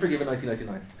for Unforgiven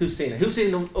 1999. Who's seen it? Who's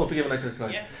seen Unforgiven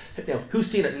 1999? Yes. Now, who's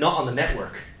seen it not on the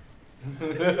network?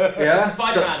 Yeah.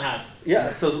 Spider-Man has.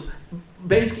 Yeah. So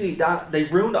basically, that they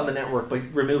ruined it on the network by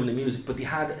removing the music, but they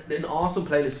had an awesome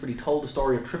playlist where he told the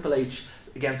story of Triple H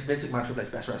against Vince McMahon, Triple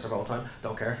H, best wrestler of all time,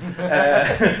 don't care,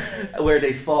 where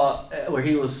they fought, where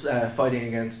he was fighting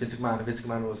against Vince McMahon, and Vince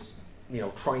McMahon was,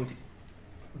 trying to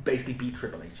basically beat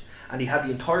Triple H, and he had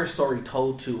the entire story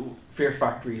told to Fear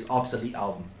Factory's Obsolete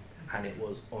album, and it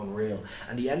was unreal.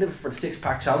 And the end of it for the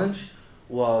 6-pack challenge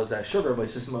was Sugar by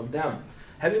System of a Down.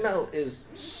 Heavy metal is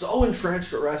so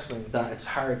entrenched with wrestling that it's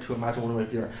hard to imagine one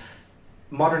with the other.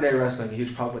 Modern day wrestling, a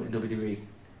huge problem in WWE.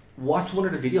 Watch one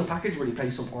of the video package where they play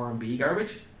some R&B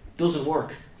garbage. Doesn't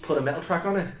work. Put a metal track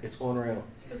on it. It's unreal.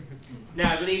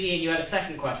 Now, I believe, Ian, you had a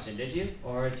second question, did you?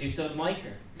 Or do you still have Mike?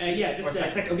 Yeah, just a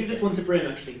second. I'll give this one to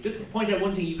Brim, actually. Just to point out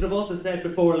one thing, you could have also said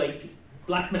before, like,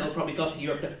 black metal probably got to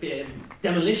Europe, that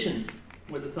demolition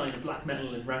was a sign of black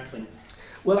metal in wrestling.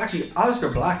 Well, actually,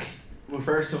 Aleister Black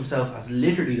refers to himself as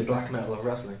literally the black metal of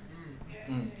wrestling.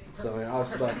 So,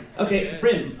 Aleister Black. Okay,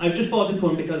 Brim, I've just bought this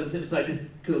one because it was like this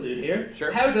cool dude here. Sure.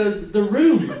 How does The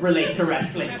Room relate to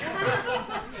wrestling?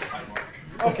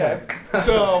 Okay,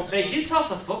 so They do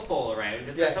toss a football around.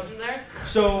 Is there something there?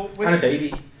 So and a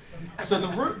baby. So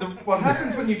what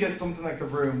happens when you get something like The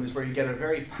Room is where you get a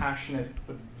very passionate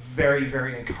but very,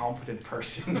 very incompetent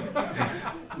person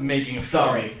making a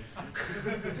Sorry.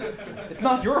 It's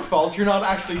not your fault. You're not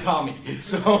actually Tommy.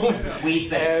 So we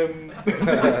think.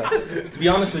 To be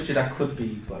honest with you, that could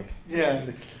be like. Yeah.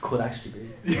 It could actually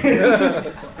be.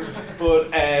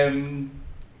 But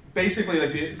basically,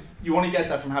 like you only get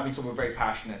that from having someone very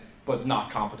passionate but not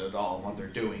competent at all in what they're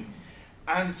doing.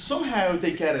 And somehow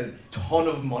they get a ton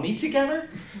of money together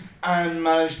and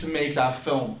manage to make that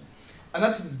film. And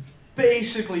that's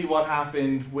basically what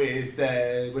happened with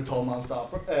Total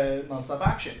Nonstop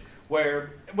Action,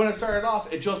 Where when it started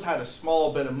off, it just had a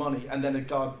small bit of money, and then it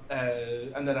got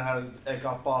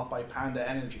bought by Panda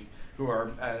Energy, who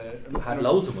had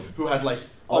loads of money. Who had like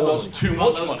almost too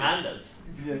much money. Pandas.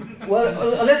 Yeah.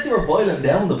 Well, unless they were boiling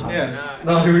down the pandas. Yeah.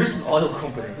 No, they were just an oil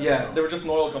company. Yeah, they were just an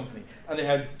oil company, and they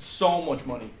had so much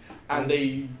money, and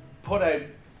they put out,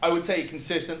 I would say,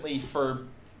 consistently for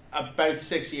about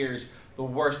 6 years, the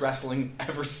worst wrestling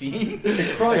ever seen. They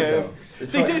tried though.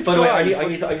 They did By the way, try. I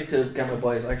need to get my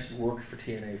bias. I actually worked for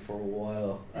TNA for a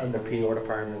while in the PR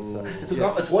department. So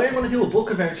it's why I'm going to do a book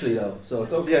eventually though. So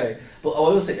it's okay. But I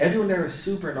will say everyone there is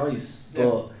super nice.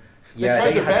 But They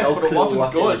tried their had best, no but it clue wasn't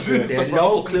what they were good. doing. Is They the had no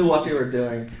problem. clue what they were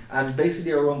doing, and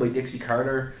basically they were run by Dixie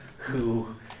Carter,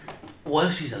 who, while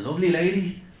she's a lovely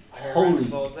lady, holy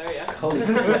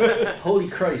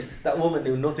Christ, that woman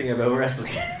knew nothing about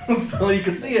wrestling. So you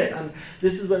could see it, and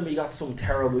this is when we got some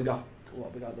terrible. We got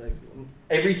like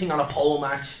everything on a pole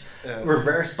match,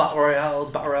 reverse battle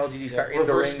royales. You start in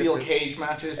the ring. Reverse steel cage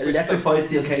matches. Electrified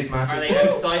steel cage matches. Are they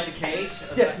outside the cage?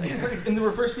 Yeah, in the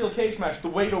reverse steel cage match, the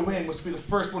way to win was to be the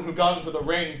first one who got into the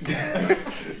ring.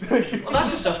 Well,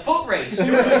 that's just a foot race.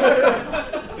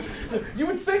 You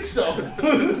would think so.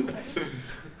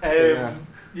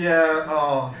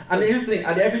 And here's the thing: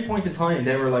 at every point in time,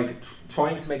 they were like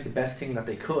trying to make the best thing that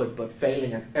they could, but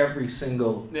failing at every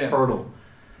single hurdle.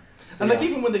 So, and like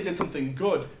even when they did something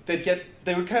good, they'd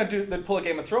pull a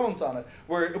Game of Thrones on it,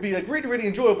 where it would be like really, really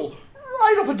enjoyable,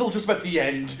 right up until just about the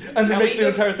end, and they make the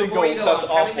entire thing go, that's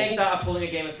awful. Can we make that a pulling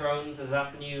a Game of Thrones? Is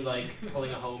that the new like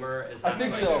pulling a Homer? Is that I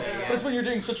think right? so. Yeah. But it's when you're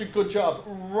doing such a good job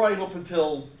right up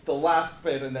until the last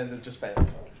bit, and then it just fails.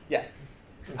 Yeah.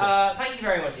 Thank you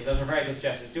very much. Those were very good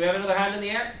suggestions. Do we have another hand in the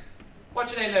air?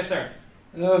 What's your name there, sir?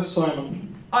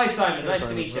 Simon. Hi, Simon. Nice to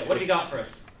Simon. meet you. What have you got for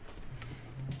us?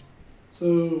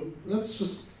 So let's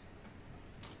just.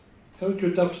 How would you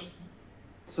adapt,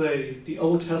 say, the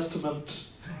Old Testament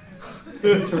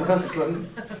to wrestling?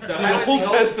 So The how is Old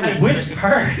Testament. Which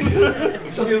part?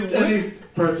 Just any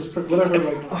part, just whatever.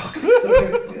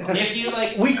 Like, If you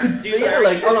like, we could, do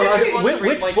very specific ones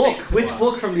where it might take us a which while.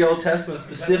 book from the Old Testament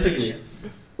specifically?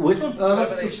 Which one?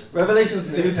 Revelations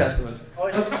in the New Testament.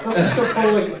 Let's just go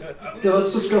for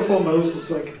let's just go for Moses,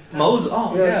 like. Moses.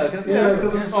 Oh yeah.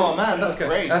 Oh man, that's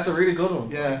great. That's a really good one.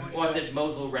 Yeah. What did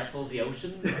Moses wrestle the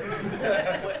ocean?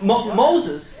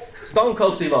 Moses, Stone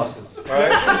Cold Steve Austin,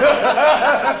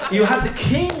 right? You had the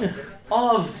king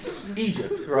of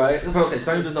Egypt, right? Okay,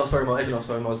 sorry, there's no story about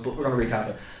Moses, but we're going to recap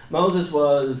it. Moses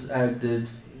was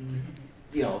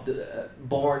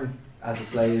born as a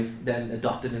slave, then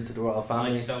adopted into the royal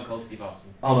family. Like Stone Cold Steve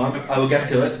Austin. Hold on, I will get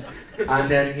to it. And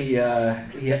then he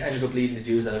ended up leading the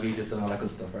Jews out of Egypt and all that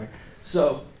good stuff, right?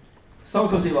 So, Stone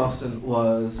Cold Steve Austin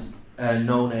was a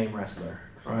no-name wrestler,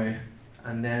 right?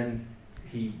 And then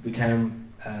he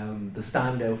became the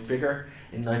standout figure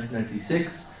in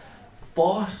 1996.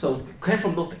 Came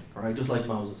from nothing, right? Just like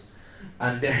Moses.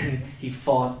 And then he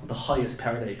fought the highest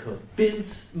power they could.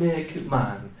 Vince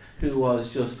McMahon, who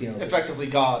was just, effectively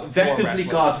God. Effectively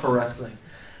God for wrestling.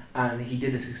 And he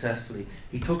did it successfully.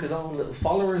 He took his own little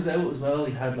followers out as well.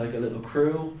 He had like a little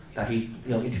crew that he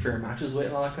interfere in matches with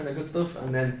and all that kind of good stuff.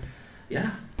 And then,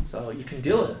 so you can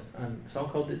do it. And Stone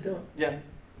Cold did do it. Yeah.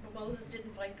 But Moses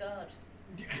didn't fight God.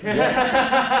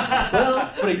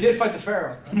 Well, but he did fight the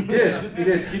Pharaoh. He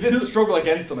did. He did struggle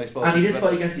against them, I suppose. And he did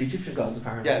fight against the Egyptian gods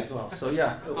apparently as well. So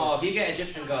yeah. Oh, if you get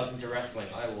Egyptian gods into wrestling,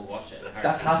 I will watch it.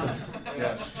 That's happened.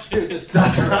 Yeah. Dude,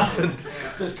 that's happened.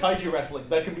 There's kaiju wrestling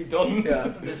that can be done.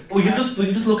 Yeah. We can just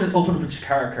look at open up a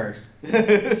Chikara card.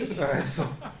 Alright, so.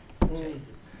 Jesus.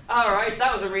 All right,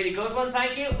 that was a really good one.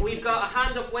 Thank you. We've got a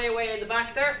hand up way in the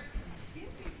back there.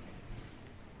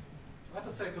 I have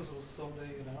to say because it was Sunday,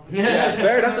 Yeah, that's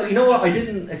fair. You know what? I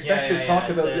didn't expect to talk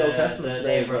about the Old Testament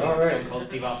today. But all right. Called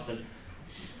Steve Austin.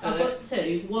 I've got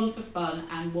two, one for fun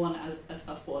and one as a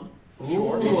tough one.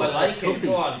 Ooh, I like it.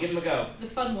 Go on, give them a go. The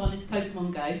fun one is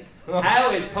Pokemon Go.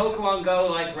 How is Pokemon Go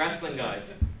like wrestling,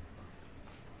 guys?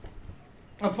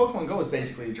 Well, Pokemon Go is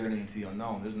basically a journey into the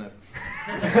unknown, isn't it?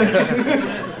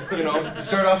 You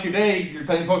start off your day, you're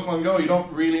playing Pokemon Go, you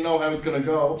don't really know how it's going to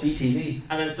go. GTV.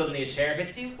 And then suddenly a chair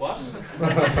hits you? What?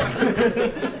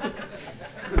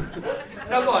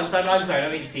 No, go on, I'm sorry, I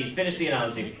don't mean to tease. Finish the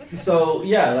analogy. So,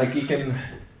 you can...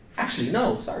 Actually,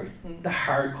 no, sorry. The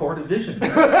hardcore division.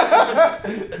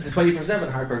 The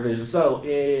 24/7 hardcore division. So,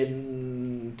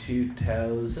 in in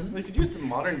 2000. We could use the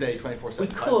modern day 24/7. We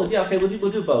could, yeah, okay,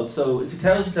 we'll do both. So in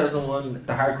 2000, 2001,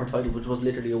 the hardcore title, which was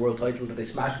literally a world title that they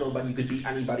smashed up and you could beat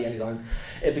anybody anytime,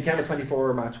 it became a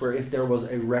 24-hour match where if there was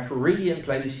a referee in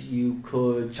place, you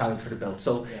could challenge for the belt.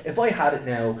 So if I had it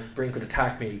now, Bryn could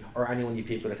attack me, or anyone you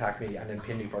pick could attack me and then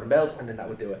pin me for the belt, and then that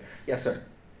would do it. Yes, sir.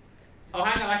 Oh,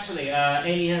 hang on, actually,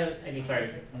 Amy, sorry,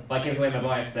 by giving away my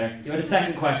bias there. You had a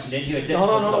second question, didn't you?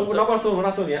 No, we're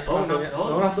not done yet. Oh, No,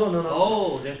 we're not done, no.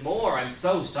 Oh, there's more, I'm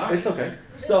so sorry. It's okay.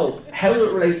 So, how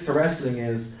it relates to wrestling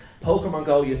is, Pokemon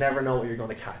Go, you never know what you're going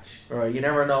to catch, right? You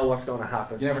never know what's going to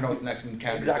happen. You never know what the next one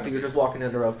can. Exactly, you're just walking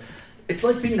in the road. It's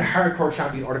like being the hardcore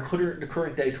champion or the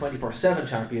current day 24/7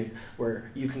 champion,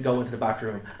 where you can go into the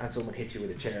bathroom and someone hits you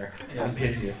with a chair and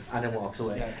pins you and then walks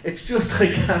away. Yeah. It's just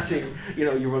like catching,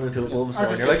 you run into a Bulbasaur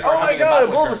and you're like, oh my god, a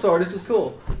Bulbasaur, this is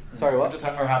cool. Sorry, what?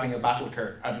 Or having a battle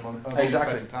occur at a moment of time.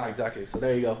 Exactly. So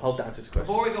there you go. Hope that answers the question.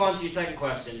 Before we go on to your second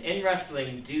question, in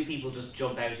wrestling, do people just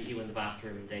jump out at you in the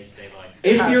bathroom in day-to-day life?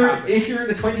 If you're in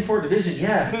the 24 division,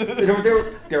 yeah.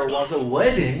 there was a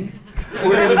wedding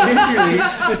where literally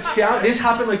this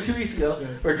happened like 2 weeks ago,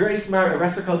 where a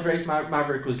wrestler called Drake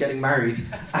Maverick was getting married,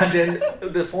 and then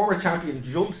the former champion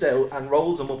jumps out and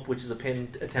rolls him up, which is a pin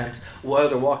attempt, while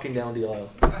they're walking down the aisle.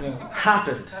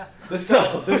 Happened. This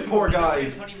poor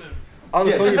guy's honeymoon. On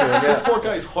his honeymoon, this poor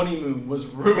guy's honeymoon was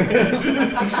ruined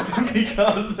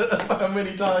because of how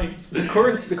many times. The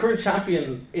current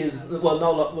champion is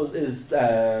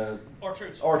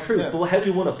R-Truth. Yeah. But how he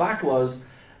won it back was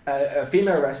a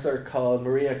female wrestler called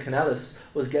Maria Kanellis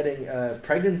was getting a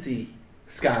pregnancy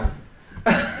scan.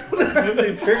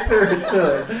 They tricked her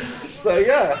into it. So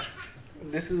yeah.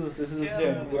 This is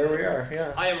where we are.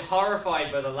 Yeah. I am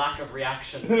horrified by the lack of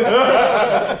reaction.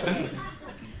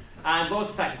 And what was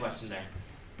the second question there?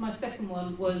 My second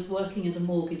one was working as a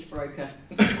mortgage broker.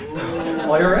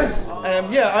 IRS?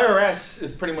 IRS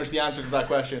is pretty much the answer to that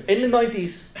question. In the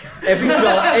 90s,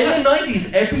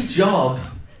 every job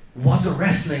was a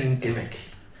wrestling gimmick.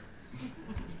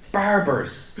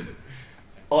 Barbers,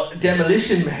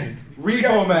 demolition men,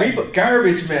 repo men,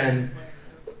 garbage men.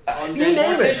 You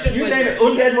name it.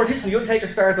 Undead mortician. The Undertaker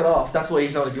started off. That's why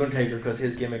he's known as the Undertaker, because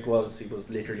his gimmick was he was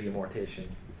literally a mortician,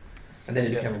 and then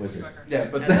he became a wizard. Yeah,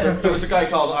 but there was a guy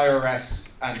called IRS,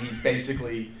 and he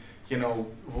basically,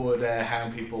 would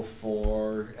hound people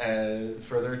for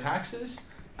their taxes,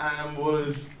 and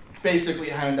would basically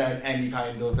hand out any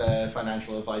kind of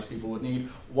financial advice people would need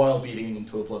while beating them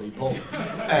to a bloody pulp.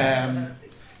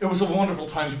 It was a wonderful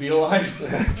time to be alive.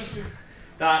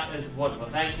 That is wonderful,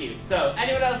 thank you. So,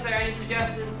 anyone else there, any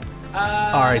suggestions?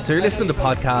 Alright, so you're listening to the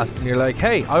podcast and you're like,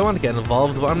 hey, I want to get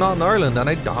involved, but I'm not in Ireland and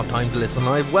I don't have time to listen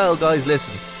live. Well, guys,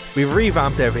 listen. We've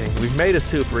revamped everything. We've made it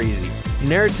super easy.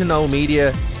 Nerd to Know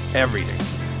Media, everything.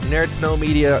 Nerd to Know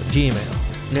Media, Gmail.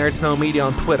 Nerd to Know Media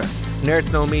on Twitter. Nerd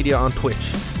to Know Media on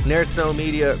Twitch. Nerd to Know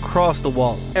Media across the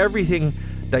wall. Everything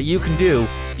that you can do,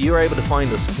 you're able to find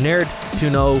us. Nerd to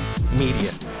Know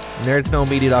Media.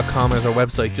 nerdtoknowmedia.com is our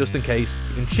website, just in case.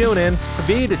 You can tune in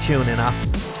via the TuneIn app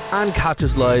and catch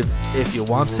us live if you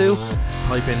want to.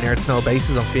 Type in Nerd to Know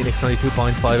Bases on Phoenix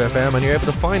 92.5 FM and you're able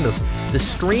to find us. The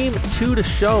stream to the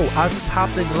show as it's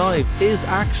happening live is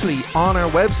actually on our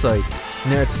website,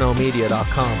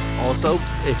 nerdtoknowmedia.com. Also,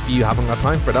 if you haven't got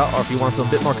time for that, or if you want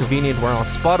something a bit more convenient, we're on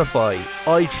Spotify,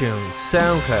 iTunes,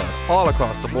 SoundCloud, all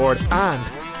across the board. And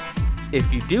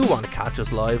if you do want to catch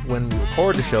us live when we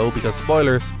record the show, because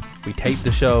spoilers, we tape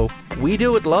the show, we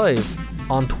do it live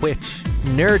on Twitch.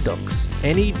 Nerdux,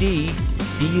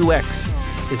 NEDDUX,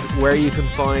 is where you can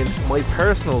find my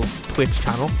personal Twitch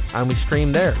channel, and we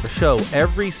stream there, the show,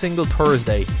 every single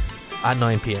Thursday at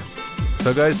 9 PM.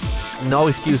 So guys, no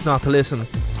excuse not to listen.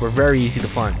 We're very easy to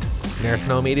find.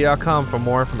 nerdtoknowmedia.com for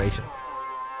more information.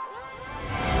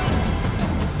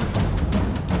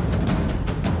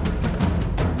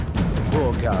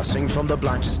 Broadcasting from the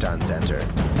Blanchardstown Centre,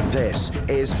 this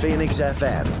is Phoenix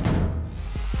FM.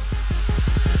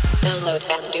 Download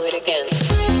and do it again.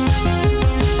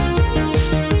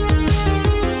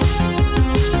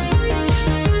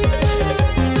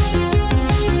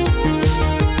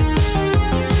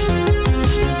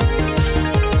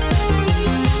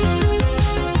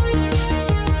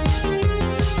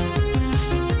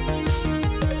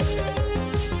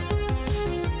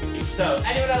 So,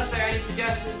 anyone else there, any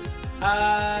suggestions?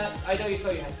 I know you saw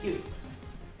you had feuds.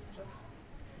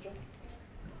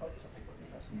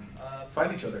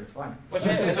 Fight each other, it's fine. Which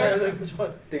one? Which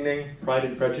one? Ding ding. Pride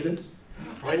and Prejudice.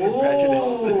 Pride and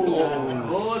Prejudice. Good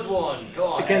one. Go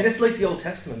on. Again, this is like the Old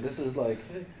Testament. This is like,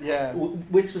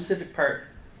 which specific part?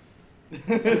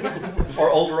 Or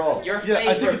overall? Your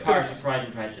favourite part of Pride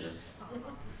and Prejudice?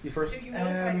 You first. Do you know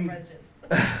Pride and Prejudice?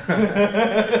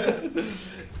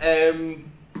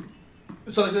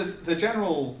 So the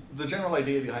general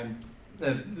idea behind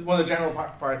one of the general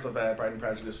parts of Pride and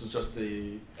Prejudice was just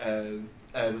the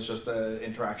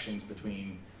interactions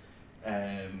between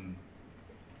getting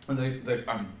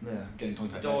tongue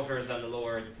The tied. daughters and the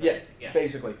lords. Yeah, yeah.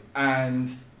 basically, and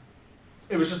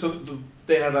it was just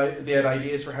they had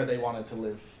ideas for how they wanted to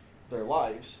live their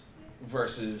lives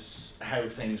versus how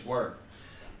things were,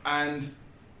 and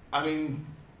I mean,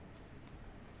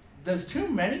 there's too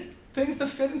many things that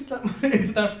fit into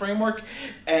that framework,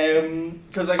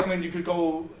 because like I mean you could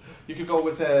go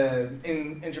with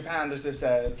in Japan there's this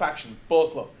faction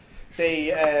Bullet Club.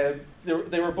 They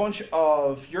were a bunch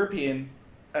of European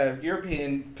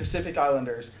Pacific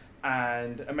Islanders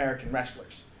and American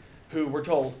wrestlers who were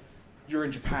told, you're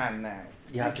in Japan now.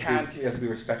 You have to be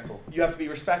respectful. You have to be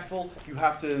respectful. You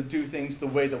have to do things the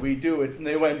way that we do it. And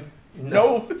they went,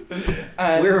 no.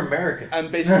 And, we're American.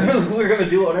 And basically, we're going to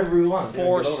do whatever we want.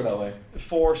 Forced that way.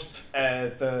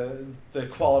 the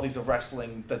qualities of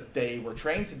wrestling that they were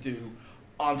trained to do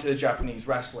onto the Japanese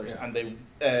wrestlers, and they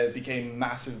became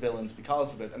massive villains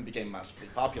because of it, and became massively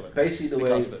popular. Basically,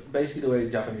 the way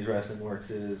Japanese wrestling works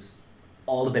is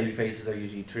all the baby faces are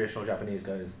usually traditional Japanese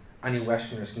guys. Any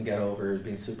Westerners can get over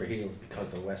being super heels because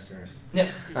they're Westerners.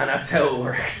 Yeah. And that's how it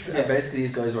works. Yeah. And basically,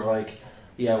 these guys were like,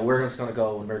 yeah, we're just going to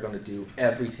go and we're going to do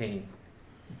everything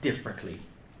differently.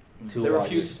 They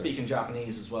refused to speak in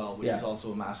Japanese as well, which Yeah. was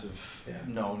also a massive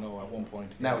no at one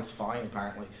point. Yeah. Now it's fine,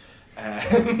 apparently.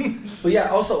 But yeah,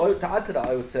 also to add to that,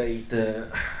 I would say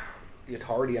the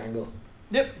authority angle.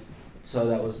 Yep. So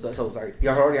the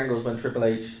authority angle was when Triple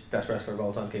H, best wrestler of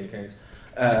all time, King of Kings.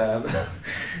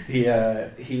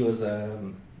 He was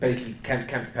basically came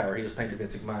to power. He was playing the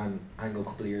Vince McMahon angle a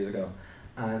couple of years ago,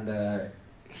 and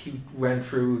he went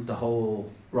through the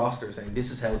whole roster saying,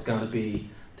 "This is how it's going to be.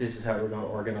 This is how we're going to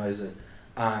organize it,"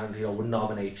 and would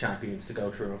nominate champions to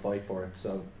go through and fight for it.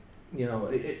 So,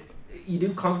 you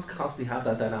do constantly have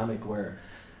that dynamic where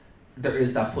there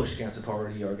is that push against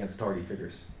authority or against authority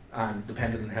figures, and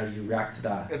depending on how you react to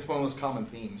that, it's one of those common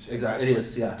themes. Exactly, it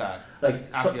is. Yeah, that like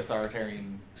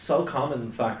anti-authoritarian. So common,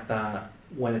 in fact, that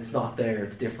when it's not there,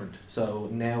 it's different. So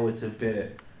now it's a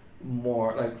bit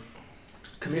more like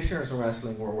commissioners in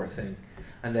wrestling were a thing,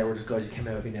 and there were just guys who came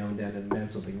out every now and then and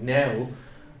meant something. Now,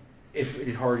 if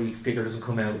the authority figure doesn't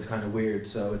come out, it's kind of weird.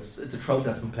 So it's a trope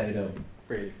that's been played out.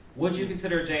 Really. Would you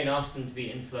consider Jane Austen to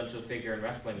be an influential figure in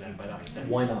wrestling then, by that extent?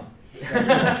 Why not?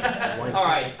 All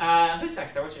right. Who's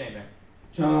next there? What's your name there?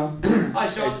 John. Hi,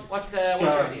 Sean. What's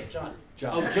your idea? John.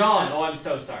 Oh, John. Oh, I'm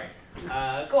so sorry.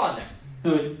 Go on there.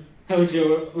 How would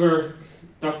you work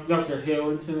Dr.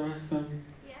 Who into wrestling?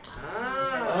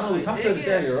 We talked about this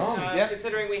earlier on.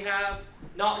 Considering we have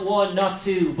not one, not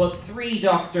two, but 3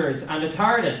 doctors and a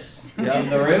TARDIS in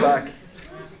the room. Back.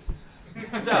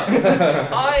 So,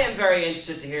 I am very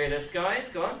interested to hear this, guys.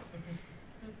 Go on.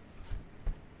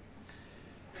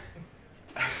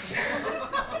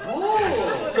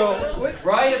 Ooh, So,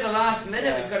 right at the last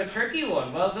minute, we've got a tricky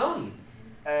one. Well done.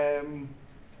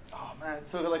 Oh man,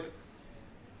 so like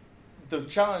the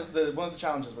challenge, one of the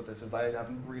challenges with this is I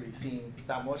haven't really seen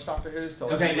that much Doctor Who. So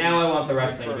Okay, now I want the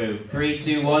wrestling boo. 3,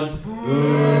 2,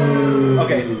 1.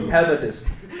 Okay, how about this?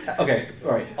 Okay,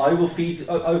 all right. I will feed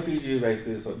you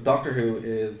basically. So Doctor Who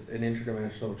is an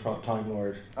interdimensional time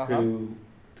lord who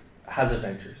has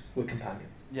adventures with companions.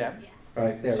 Yeah.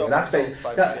 Right there. So- That's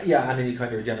so that, yeah, and then he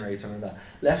kind of regenerates something like that.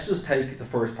 Let's just take the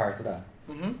first part of that.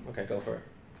 Mm-hmm. Okay, go for it.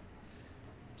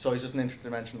 So he's just an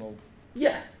interdimensional.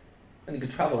 Yeah. And he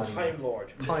could travel anywhere. Time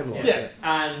Lord. Time Lord. Yeah. Yes.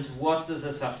 And what does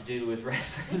this have to do with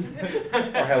wrestling?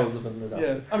 Or how has it been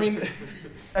adopted? Yeah, I mean,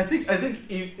 I think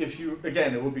if you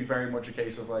again, it would be very much a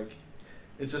case of like,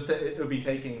 it's just that it would be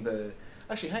taking the.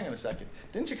 Actually, hang on a second.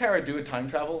 Didn't Chikara do a time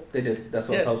travel? They did. That's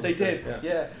what I was hoping they to say, did. yeah.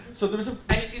 Yeah. So there was a.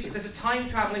 Excuse me, there's a time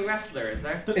traveling wrestler, is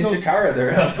there? In Chikara there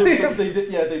is. They did.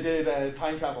 Yeah, they did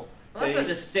time travel. Well, that's a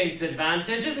distinct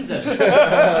advantage, isn't it?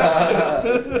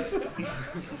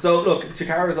 So look,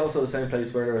 Chikara is also the same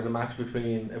place where there was a match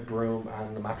between a broom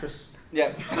and a mattress.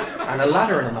 Yes. And a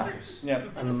ladder and a mattress. Yeah.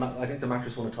 And I think the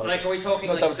mattress won a title. Like, are we talking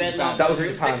No, like that was in Ben Japan. Monster That was in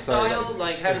Broomstick Japan, sorry, style? that was-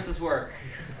 Like, how does this work?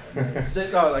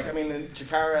 No, like I mean,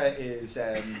 Chikara is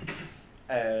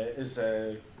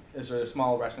a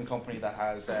small wrestling company that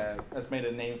has made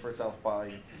a name for itself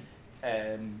by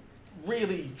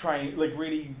really trying, like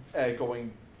really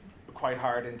going quite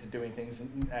hard into doing things,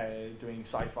 doing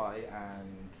sci-fi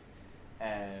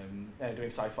and doing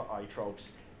sci-fi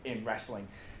tropes in wrestling.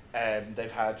 They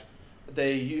had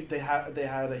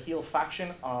a heel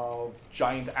faction of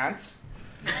giant ants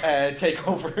take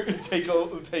over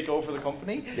the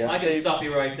company. I can stop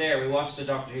you right there. We watched the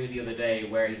Doctor Who the other day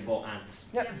where he fought ants.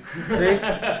 Yeah. See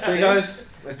guys.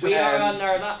 We are on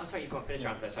our last. Sorry, you go on. Finish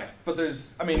your answer. Sorry. But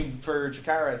for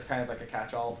Chikara, it's kind of like a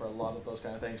catch-all for a lot of those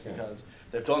kind of things because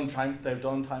they've done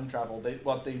time travel.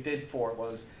 What they did for it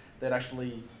was they'd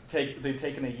actually they'd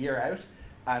taken a year out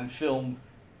and filmed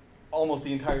almost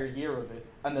the entire year of it,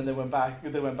 and then they went back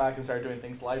and started doing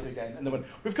things live again, and they went,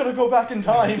 we've got to go back in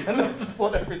time, and then just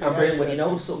put everything. And Brian, when you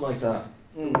know something like that,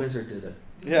 the wizard did it.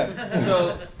 Yeah.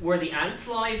 So were the ants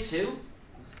live too?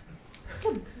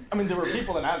 I mean, there were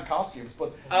people in ant costumes,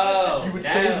 but you would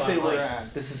now say that they I'm were like-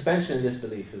 ants. The suspension of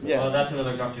disbelief is. Well, that's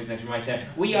another Doctor Who connection right there.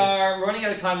 We are running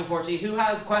out of time, unfortunately. Who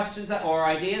has questions or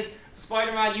ideas?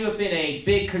 Spider-Man, you have been a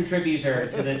big contributor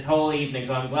to this whole evening,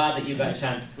 so I'm glad that you got a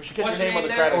chance. We should get What's your your name on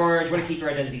name the there, credits. or do you want to keep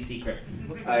your identity secret?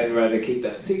 I'd rather keep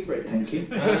that secret, thank you.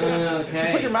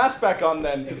 Okay. Put your mask back on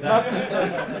then. Exactly.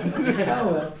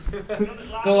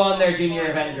 Go on there, Junior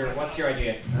Avenger. What's your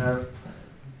idea?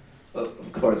 Well,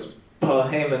 of course, Paul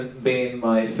Heyman being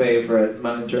my favourite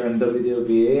manager in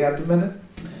WWE at the minute.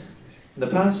 In the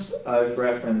past, I've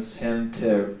referenced him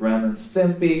to Ren and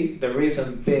Stimpy, the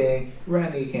reason being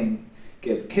Rennie can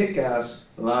give kick-ass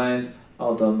lines,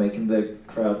 although making the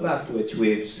crowd laugh, which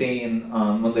we've seen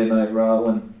on Monday Night Raw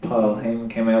when Paul Heyman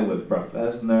came out with Brock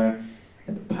Lesnar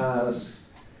in the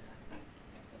past.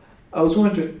 I was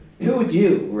wondering, who would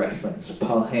you reference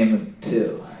Paul Heyman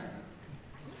to?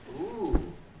 Ooh.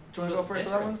 Do you want to go first for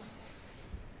that one?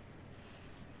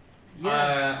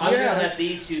 I'm going to let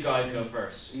these two guys go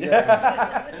first.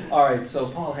 Yeah. Alright, so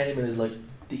Paul Heyman is like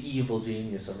the evil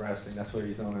genius of wrestling. That's what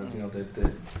he's known as,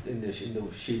 in the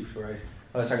shoot, right?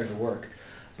 Oh, sorry, the work.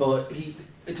 But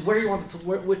it's where you want to,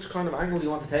 which kind of angle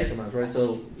you want to take him as, right?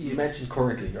 So you mentioned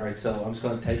currently, right? So I'm just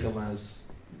going to take him as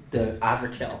the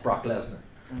advocate of Brock Lesnar,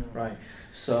 right?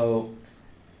 So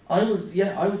I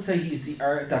would say he's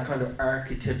that kind of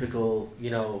archetypical,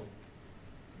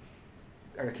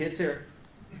 are the kids here?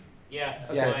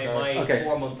 Yes, Yes, my okay.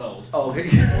 4-month-old. Oh, okay.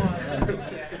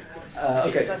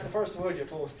 Okay. That's the first word you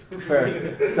told.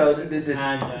 Fair. So And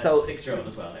 6-year-old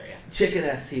as well there, yeah. Chicken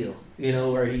ass heel,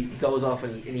 where he goes off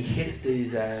and he hits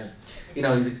these, he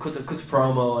cuts a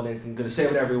promo and then going to say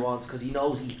whatever he wants because he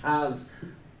knows he has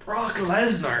Brock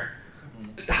Lesnar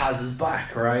has his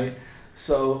back, right?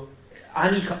 So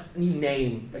any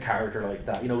name a character like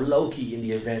that, Loki in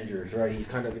the Avengers, right? He's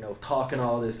kind of talking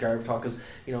all this garbage talk because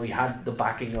he had the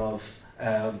backing of.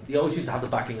 He always seems to have the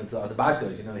backing of the bad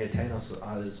guys. He had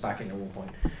Thanos as his backing at one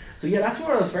point. So yeah, that's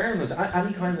what I was fair with.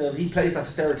 He plays that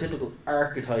stereotypical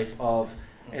archetype of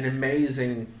an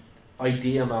amazing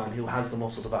idea man who has the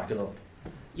muscle to back it up.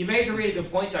 You made a really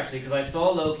good point actually, because I saw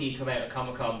Loki come out at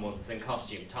Comic-Con once in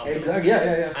costume. Exactly,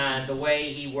 yeah. And the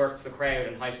way he worked the crowd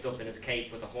and hyped up in his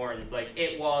cape with the horns,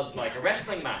 it was like a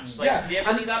wrestling match. Did you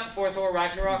ever see that before Thor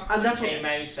Ragnarok? And that's he came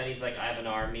out and he's like, I have an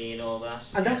army and all that.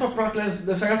 And that's what Brock Lesnar.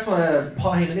 That's what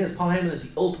Paul Heyman is. Paul Heyman is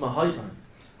the ultimate hype man.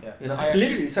 Yeah.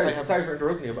 Literally. Sorry for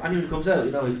interrupting you, but anyone who comes out,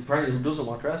 for anyone who doesn't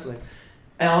watch wrestling.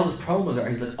 And all the promos are,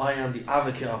 he's like, I am the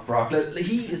advocate of Brock Lesnar.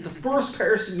 He is the first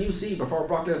person you see before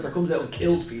Brock Lesnar comes out and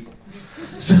kills people.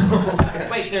 So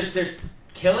wait, there's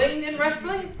killing in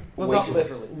wrestling? Well, not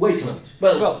literally. Way too much.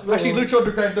 Well, actually, Lucha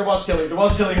Underground, there was killing. There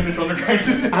was killing in Lucha Underground.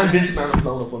 And Vince McMahon was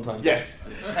blown up one time. Yes.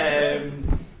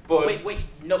 But wait,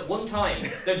 no, one time.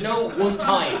 There's no one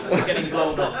time getting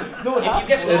blown up. No, if you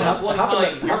get blown up one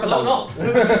time, you're blown up.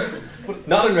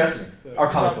 Not in wrestling. Or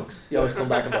comic books. You always come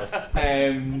back and both.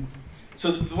 So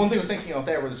the one thing I was thinking of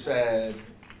there was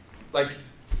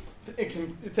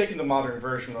taking the modern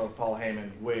version of Paul Heyman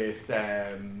with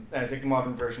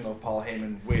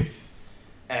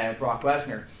Brock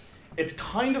Lesnar. It's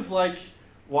kind of like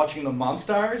watching the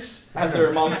Monstars and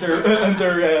their and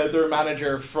their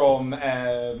manager from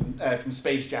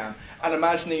Space Jam, and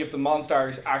imagining if the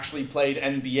Monstars actually played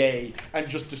NBA and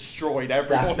just destroyed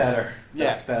everyone. That's better. Yeah.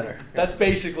 That's better. That's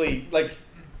basically like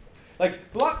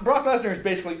Brock Lesnar is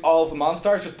basically all of the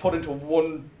Monstars just put into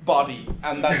one body,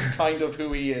 and that's kind of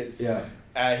who he is. Yeah.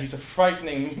 He's a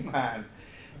frightening man,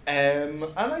 and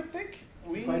I think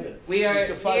we are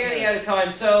nearly out of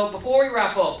time. So before we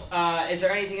wrap up, is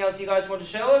there anything else you guys want to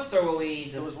show us, or will we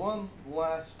just? There was one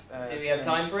last. Do we have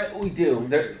time for it? We do.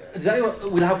 Does anyone?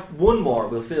 We'll have one more.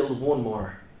 We'll field one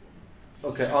more.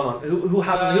 Okay, hold on. Who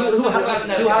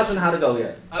hasn't had a go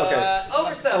yet? Okay.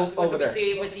 Oversell over there.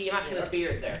 With the immaculate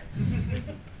beard there.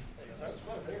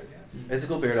 It's a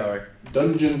good beard, alright.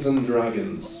 Dungeons and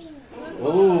Dragons.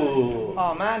 Oh.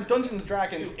 Oh man, Dungeons and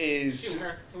Dragons is.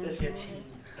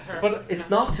 But it's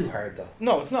not too hard though.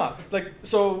 No, it's not.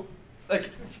 like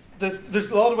there's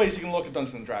a lot of ways you can look at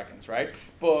Dungeons and Dragons, right?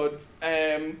 But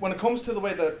when it comes to the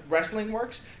way that wrestling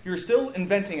works, you're still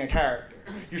inventing a character.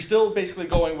 You're still basically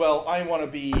going, well, I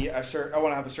want to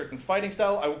have a certain fighting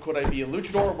style. Could I be a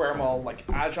luchador where I'm all like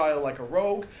agile like a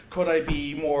rogue? Could I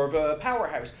be more of a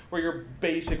powerhouse where you're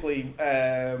basically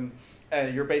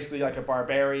like a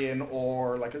barbarian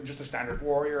or like just a standard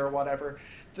warrior or whatever?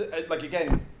 Like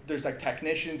again, there's like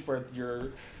technicians where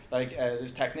you're like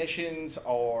there's technicians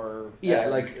or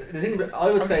like the thing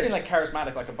I would say like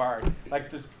charismatic like a bard. Like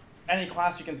there's any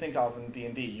class you can think of in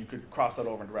D&D, you could cross that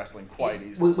over into wrestling quite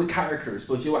easily. With characters,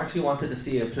 but if you actually wanted to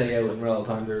see it play out in real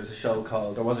time, there was a show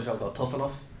called Tough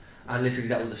Enough, and literally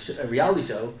that was a reality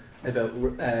show about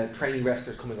trainee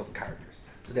wrestlers coming up with characters.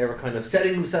 So they were kind of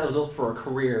setting themselves up for a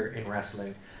career in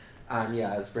wrestling. And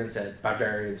yeah, as Bryn said,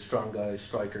 barbarians, strong guys,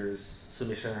 strikers,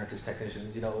 submission artists,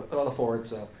 technicians, a lot of forwards.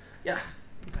 So yeah,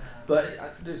 but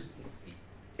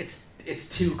it's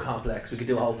too complex. We could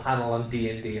do a whole panel on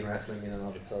D&D and wrestling in and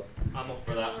of itself. I'm up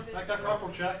for that. Like that grapple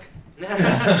check.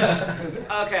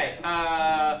 Okay.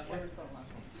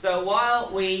 So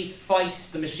while we fight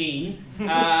the machine, is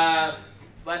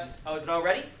it all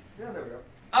ready? Yeah, there we go.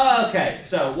 Okay.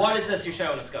 So what is this you're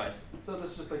showing us, guys? So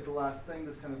this is just like the last thing.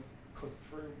 This kind of cuts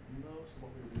through most of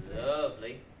what we were saying.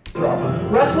 Lovely.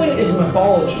 Wrestling is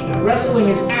mythology. Wrestling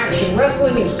is action.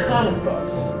 Wrestling is comic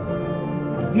books.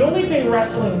 The only thing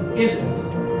wrestling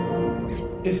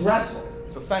isn't is wrestling.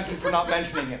 So thank you for not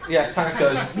mentioning it. Yes, thanks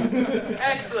guys.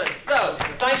 Excellent. So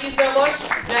thank you so much.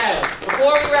 Now,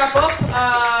 before we wrap up,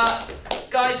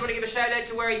 guys, want to give a shout out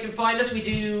to where you can find us. We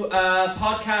do a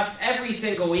podcast every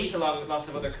single week along with lots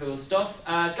of other cool stuff.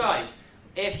 Guys,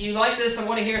 if you like this and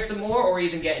want to hear some more or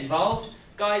even get involved,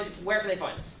 guys, where can they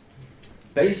find us?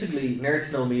 Basically, Nerd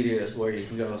to Know Media is where you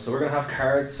can go. So we're going to have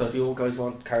cards, so if you guys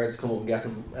want cards, come up and get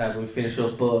them when we finish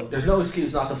up. But there's no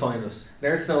excuse not to find us.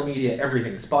 Nerd to Know Media,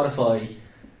 everything. Spotify,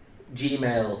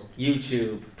 Gmail,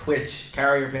 YouTube, Twitch.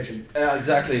 Carrier pigeon.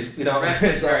 Exactly.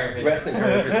 Wrestling carrier pigeon. Wrestling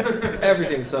carrier pigeon.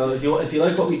 Everything. So if you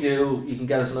like what we do, you can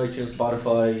get us on iTunes,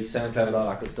 Spotify, SoundCloud, all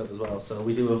that good stuff as well. So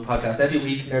we do a podcast every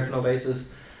week, Nerd to Know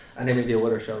basis. And then we do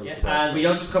other shows as well. And we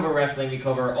don't just cover wrestling, we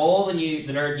cover all the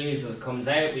nerd news as it comes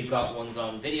out. We've got ones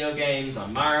on video games,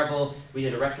 on Marvel. We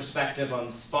did a retrospective on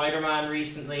Spider-Man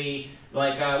recently.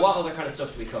 Like, what other kind of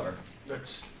stuff do we cover?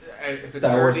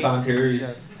 Star Wars fan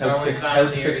theories. How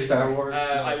to fix Star Wars.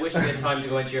 I wish we had time to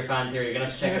go into your fan theory. You're going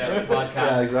to have to check it out on the podcast.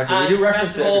 Yeah, exactly. And we do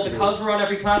reference best of all, because we're on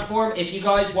every platform, if you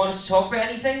guys want us to talk about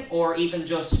anything, or even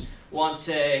just want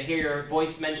to hear your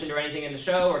voice mentioned or anything in the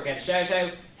show, or get a shout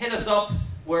out, hit us up.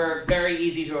 We're very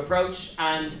easy to approach,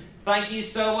 and thank you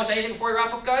so much. Anything before we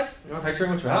wrap up, guys? No, thanks very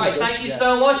much for having us. Thank you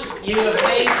so much. You have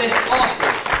made this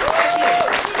awesome.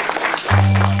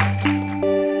 Thank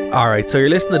you. Alright, so you're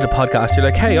listening to the podcast, you're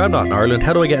like, hey, I'm not in Ireland,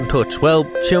 how do I get in touch? Well,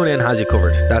 TuneIn has you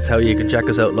covered. That's how you can check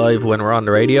us out live when we're on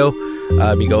the radio.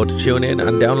 You go to TuneIn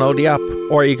and download the app,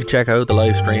 or you can check out the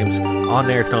live streams on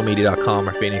nerdtoknowmedia.com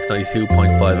or Phoenix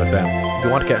 92.5 FM. If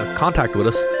you want to get in contact with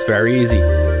us, it's very easy.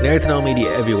 Nerd to Know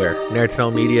Media everywhere. Nerd to Know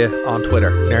Media on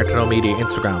Twitter, Nerd to Know Media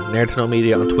Instagram, Nerd to Know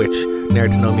Media on Twitch,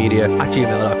 Nerd to Know Media at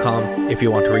gmail.com if you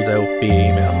want to reach out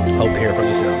via email. Hope to hear from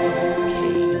you soon.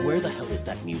 Okay, where the hell is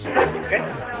that music?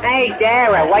 Hey,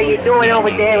 Dara, what are you doing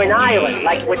over there in Ireland?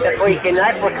 Like with the freaking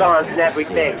leprechauns and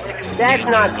everything. That's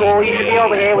not cool. You should be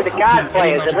over here with the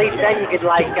cosplayers. At least then you could,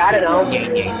 like, I don't know,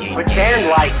 pretend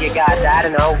like you got, I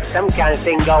don't know, some kind of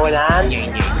thing going on.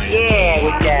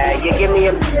 Yeah, you give me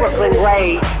a Brooklyn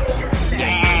raise.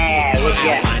 Yeah,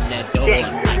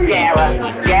 Dara?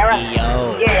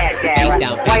 Yeah, Dara.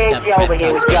 Why ain't you over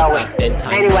here with Joey?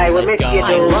 Anyway, we miss you, dude.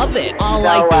 I love it. All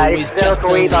I do is just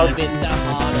believe in the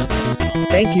heart of...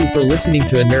 Thank you for listening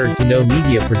to a Nerd to Know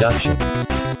Media production.